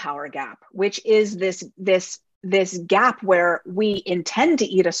willpower gap, which is this this gap where we intend to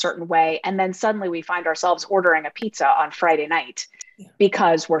eat a certain way, and then suddenly we find ourselves ordering a pizza on Friday night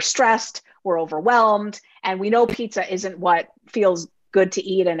because we're stressed, we're overwhelmed, and we know pizza isn't what feels good to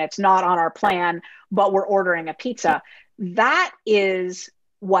eat and it's not on our plan, but we're ordering a pizza. That is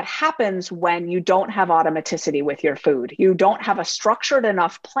what happens when you don't have automaticity with your food. You don't have a structured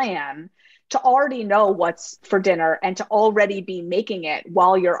enough plan to already know what's for dinner and to already be making it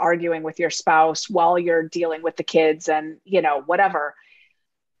while you're arguing with your spouse, while you're dealing with the kids and, whatever.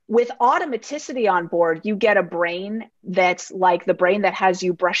 With automaticity on board, you get a brain that's like the brain that has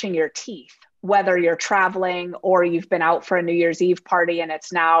you brushing your teeth, whether you're traveling or you've been out for a New Year's Eve party and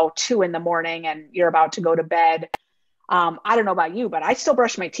it's now 2 a.m. and you're about to go to bed. I don't know about you, but I still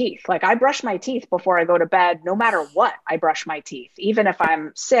brush my teeth. Like, I brush my teeth before I go to bed, no matter what. I brush my teeth, even if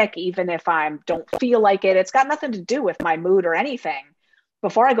I'm sick, even if I don't feel like it. It's got nothing to do with my mood or anything.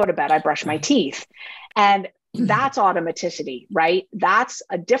 Before I go to bed, I brush my teeth. And that's automaticity, right? That's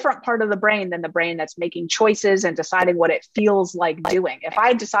a different part of the brain than the brain that's making choices and deciding what it feels like doing. If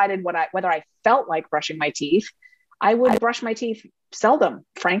I decided whether I felt like brushing my teeth, I would brush my teeth seldom,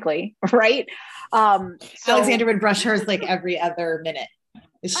 frankly, right? So Alexandra would brush hers like every other minute.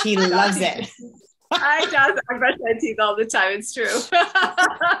 She loves it. I brush my teeth all the time. It's true.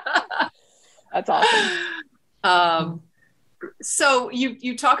 That's awesome. So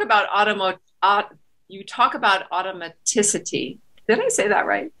you talk about automaticity. Did I say that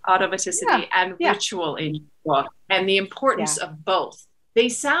right? Automaticity and ritual in your book, and the importance of both. They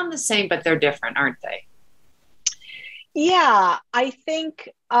sound the same, but they're different, aren't they? Yeah, I think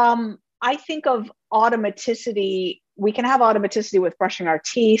of automaticity. We can have automaticity with brushing our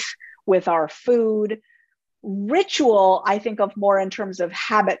teeth, with our food. Ritual, I think of more in terms of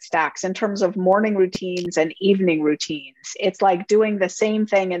habit stacks, in terms of morning routines and evening routines. It's like doing the same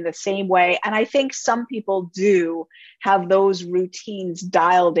thing in the same way. And I think some people do have those routines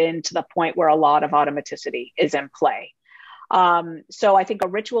dialed in to the point where a lot of automaticity is in play. So I think a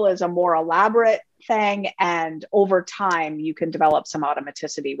ritual is a more elaborate thing, and over time you can develop some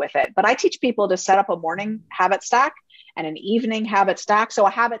automaticity with it. But I teach people to set up a morning habit stack and an evening habit stack. So a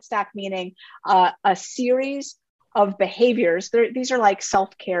habit stack meaning a series of behaviors. These are like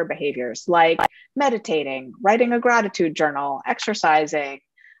self-care behaviors, like meditating, writing a gratitude journal, exercising,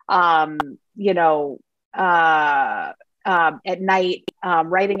 at night,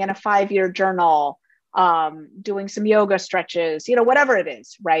 writing in a 5-year journal, doing some yoga stretches, whatever it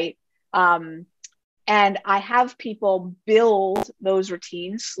is, right? And I have people build those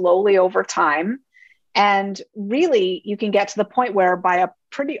routines slowly over time. And really, you can get to the point where by a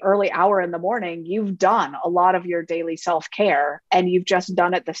pretty early hour in the morning, you've done a lot of your daily self-care, and you've just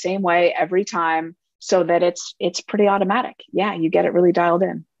done it the same way every time, so that it's pretty automatic. Yeah, you get it really dialed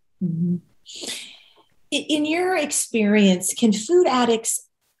in. Mm-hmm. In your experience, can food addicts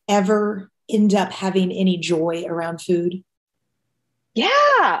ever end up having any joy around food? Yeah.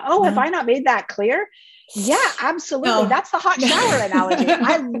 Oh, have I not made that clear? Yeah, absolutely. No. That's the hot shower analogy.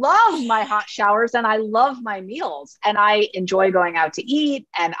 I love my hot showers and I love my meals, and I enjoy going out to eat,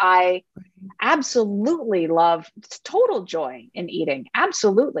 and I absolutely love total joy in eating.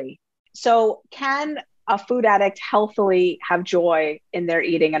 Absolutely. So can a food addict healthily have joy in their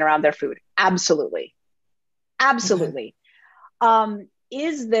eating and around their food? Absolutely. Absolutely. Okay.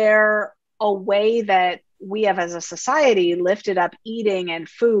 Is there a way that we have as a society lifted up eating and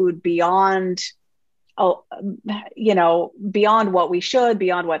food beyond beyond what we should,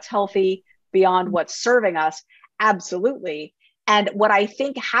 beyond what's healthy, beyond what's serving us? Absolutely. And what I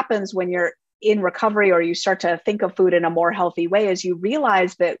think happens when you're in recovery or you start to think of food in a more healthy way is you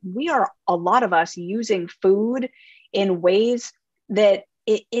realize that we are, a lot of us, using food in ways that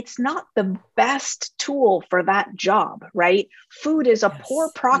it's not the best tool for that job, right? Food is a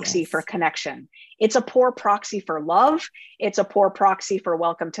poor proxy for connection. It's a poor proxy for love. It's a poor proxy for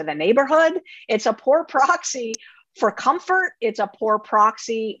welcome to the neighborhood. It's a poor proxy for comfort. It's a poor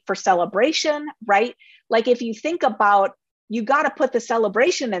proxy for celebration, right? Like, if you think about, you got to put the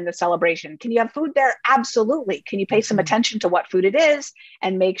celebration in the celebration. Can you have food there? Absolutely. Can you pay some attention to what food it is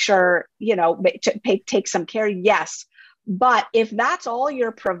and make sure, take some care? Yes. But if that's all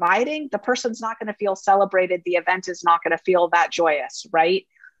you're providing, the person's not going to feel celebrated. The event is not going to feel that joyous, right?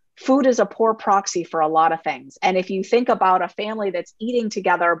 Food is a poor proxy for a lot of things. And if you think about a family that's eating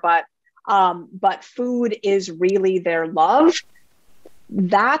together, but food is really their love,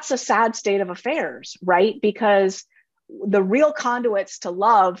 that's a sad state of affairs, right? Because the real conduits to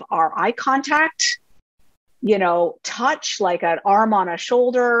love are eye contact, touch, like an arm on a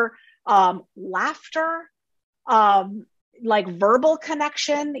shoulder, laughter, like verbal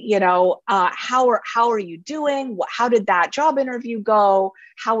connection, how are you doing? How did that job interview go?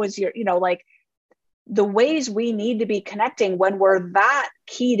 How was your, like the ways we need to be connecting when we're that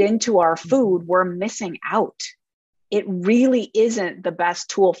keyed into our food, we're missing out. It really isn't the best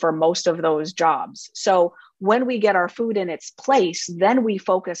tool for most of those jobs. So when we get our food in its place, then we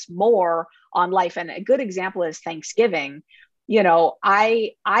focus more on life. And a good example is Thanksgiving.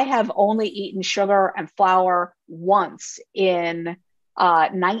 I have only eaten sugar and flour once in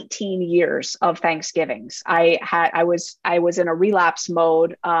 19 years of Thanksgivings. I was in a relapse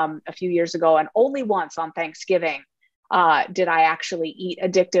mode a few years ago, and only once on Thanksgiving did I actually eat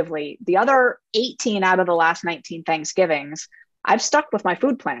addictively. The other 18 out of the last 19 Thanksgivings, I've stuck with my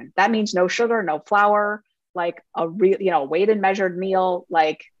food plan. That means no sugar, no flour, like a real, weighed and measured meal,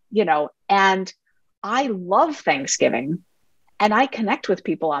 and I love Thanksgiving. And I connect with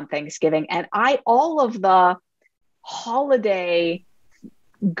people on Thanksgiving, and all of the holiday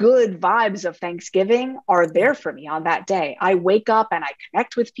good vibes of Thanksgiving are there for me on that day. I wake up and I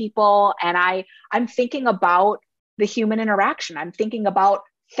connect with people, and I'm thinking about the human interaction. I'm thinking about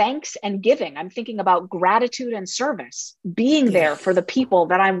thanks and giving. I'm thinking about gratitude and service, being there for the people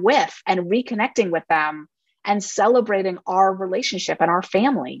that I'm with and reconnecting with them and celebrating our relationship and our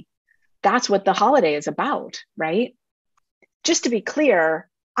family. That's what the holiday is about, right? Just to be clear,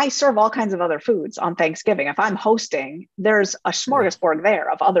 I serve all kinds of other foods on Thanksgiving. If I'm hosting, there's a smorgasbord there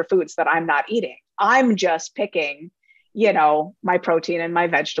of other foods that I'm not eating. I'm just picking, my protein and my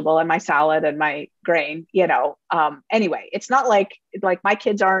vegetable and my salad and my grain, anyway, it's not like my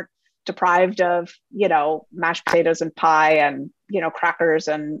kids aren't deprived of, mashed potatoes and pie and, crackers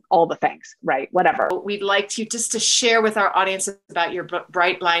and all the things, right? Whatever. We'd like you just to share with our audience about your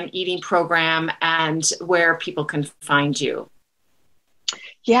Bright Line Eating program and where people can find you.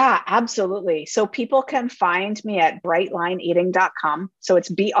 Yeah, absolutely. So people can find me at brightlineeating.com. So it's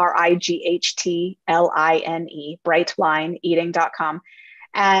BRIGHTLINE, brightlineeating.com.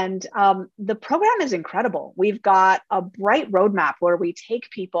 And the program is incredible. We've got a bright roadmap where we take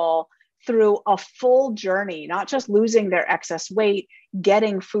people through a full journey, not just losing their excess weight,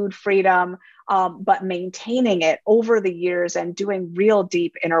 getting food freedom, but maintaining it over the years and doing real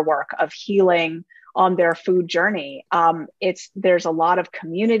deep inner work of healing on their food journey. There's a lot of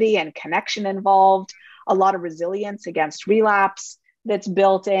community and connection involved, a lot of resilience against relapse that's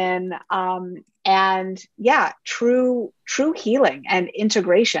built in, and true healing and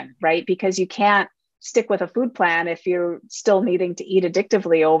integration, right? Because you can't stick with a food plan if you're still needing to eat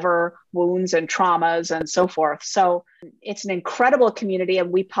addictively over wounds and traumas and so forth. So it's an incredible community,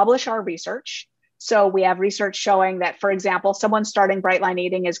 and we publish our research. So we have research showing that, for example, someone starting Bright Line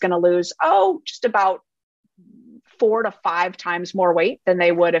Eating is going to lose, just about 4 to 5 times more weight than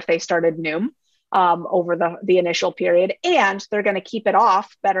they would if they started Noom over the initial period. And they're going to keep it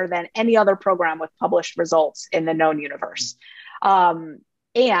off better than any other program with published results in the known universe.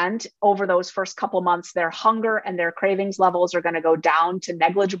 And over those first couple months, their hunger and their cravings levels are going to go down to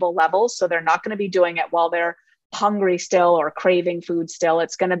negligible levels. So they're not going to be doing it while they're hungry still or craving food still.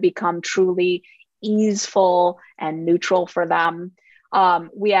 It's going to become truly easeful and neutral for them.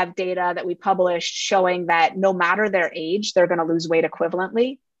 We have data that we published showing that no matter their age, they're going to lose weight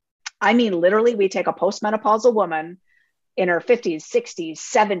equivalently. I mean, literally, we take a postmenopausal woman in her 50s, 60s,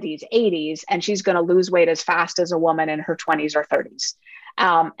 70s, 80s, and she's going to lose weight as fast as a woman in her 20s or 30s.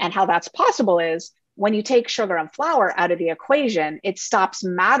 And how that's possible is when you take sugar and flour out of the equation, it stops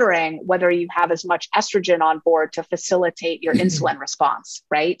mattering whether you have as much estrogen on board to facilitate your insulin response,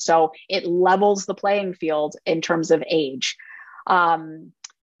 right? So it levels the playing field in terms of age.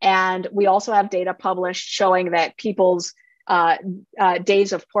 And we also have data published showing that people's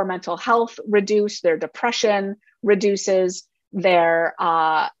days of poor mental health reduce, their depression reduces, their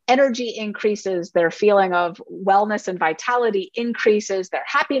energy increases, their feeling of wellness and vitality increases, their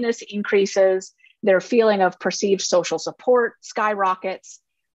happiness increases, their feeling of perceived social support skyrockets.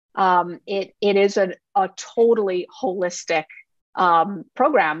 It is a totally holistic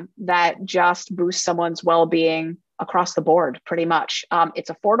program that just boosts someone's well-being across the board, pretty much. It's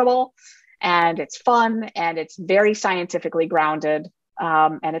affordable, and it's fun, and it's very scientifically grounded.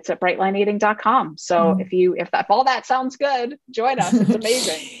 And it's at brightlineeating.com. So if all that sounds good, join us. It's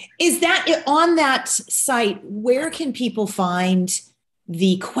amazing. Is that on that site? Where can people find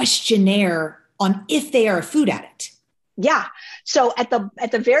the questionnaire on if they are a food addict? Yeah. So at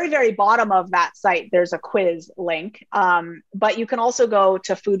the very, very bottom of that site, there's a quiz link. But you can also go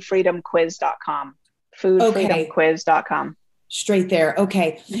to foodfreedomquiz.com, foodfreedomquiz.com. Straight there.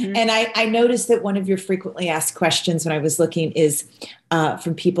 Okay. Mm-hmm. And I noticed that one of your frequently asked questions when I was looking is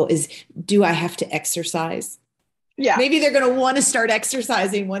from people is, do I have to exercise? Yeah. Maybe they're going to want to start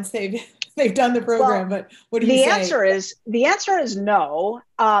exercising once they've done the program. But what do you say? The answer is no.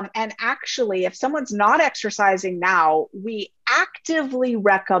 And actually, if someone's not exercising now, we actively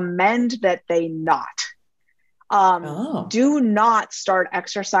recommend that they not. Do not start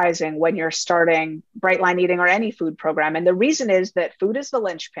exercising when you're starting Bright Line Eating or any food program. And the reason is that food is the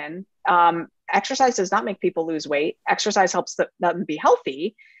linchpin. Exercise does not make people lose weight. Exercise helps them be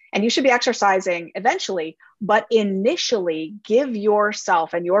healthy. And you should be exercising eventually, but initially give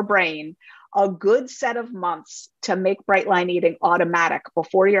yourself and your brain a good set of months to make Bright Line Eating automatic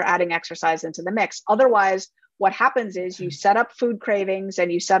before you're adding exercise into the mix. Otherwise, what happens is you set up food cravings and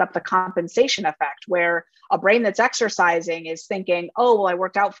you set up the compensation effect where a brain that's exercising is thinking, oh, well, I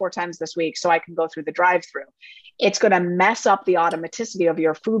worked out 4 times this week, so I can go through the drive-through. It's going to mess up the automaticity of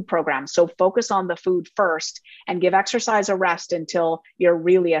your food program. So focus on the food first and give exercise a rest until you're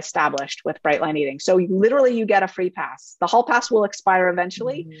really established with Bright Line Eating. So you get a free pass. The hall pass will expire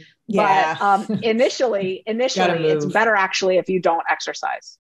eventually, but initially it's better actually if you don't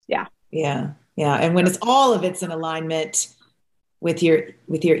exercise. Yeah. Yeah. Yeah. And when it's in alignment with your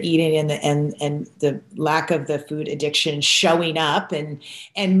eating and the lack of the food addiction showing up and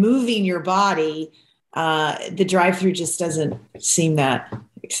moving your body, the drive-through just doesn't seem that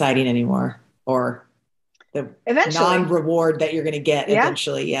exciting anymore, or the non-reward that you're going to get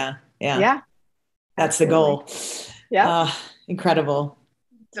eventually. Yeah. That's the goal. Yeah. Incredible.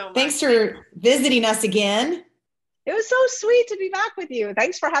 So thanks for visiting us again. It was so sweet to be back with you.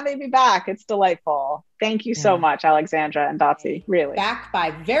 Thanks for having me back. It's delightful. Thank you so much, Alexandra and Dotsie. Really. Back by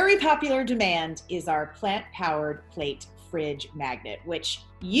very popular demand is our plant-powered plate fridge magnet, which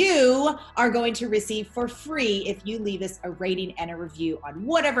you are going to receive for free if you leave us a rating and a review on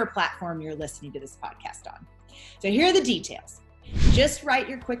whatever platform you're listening to this podcast on. So here are the details. Just write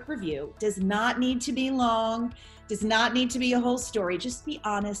your quick review. Does not need to be long, does not need to be a whole story. Just be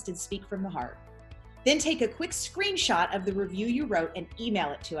honest and speak from the heart. Then take a quick screenshot of the review you wrote and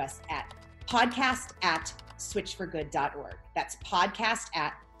email it to us at podcast@switchforgood.org. That's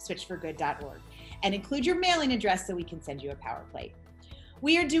podcast@switchforgood.org. And include your mailing address so we can send you a power plate.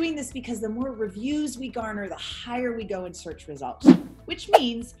 We are doing this because the more reviews we garner, the higher we go in search results, which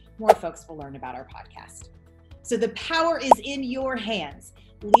means more folks will learn about our podcast. So the power is in your hands.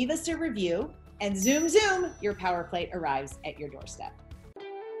 Leave us a review and zoom, your power plate arrives at your doorstep.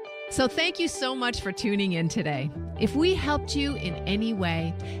 So thank you so much for tuning in today. If we helped you in any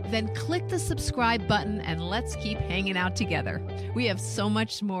way, then click the subscribe button and let's keep hanging out together. We have so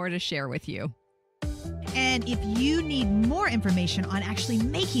much more to share with you. And if you need more information on actually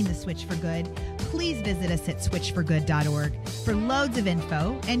making the switch for good, please visit us at switchforgood.org for loads of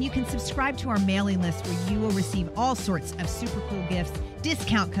info. And you can subscribe to our mailing list where you will receive all sorts of super cool gifts,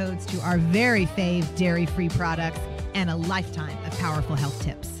 discount codes to our very fave dairy-free products, and a lifetime of powerful health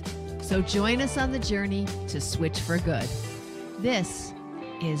tips. So join us on the journey to switch for good. This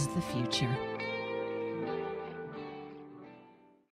is the future.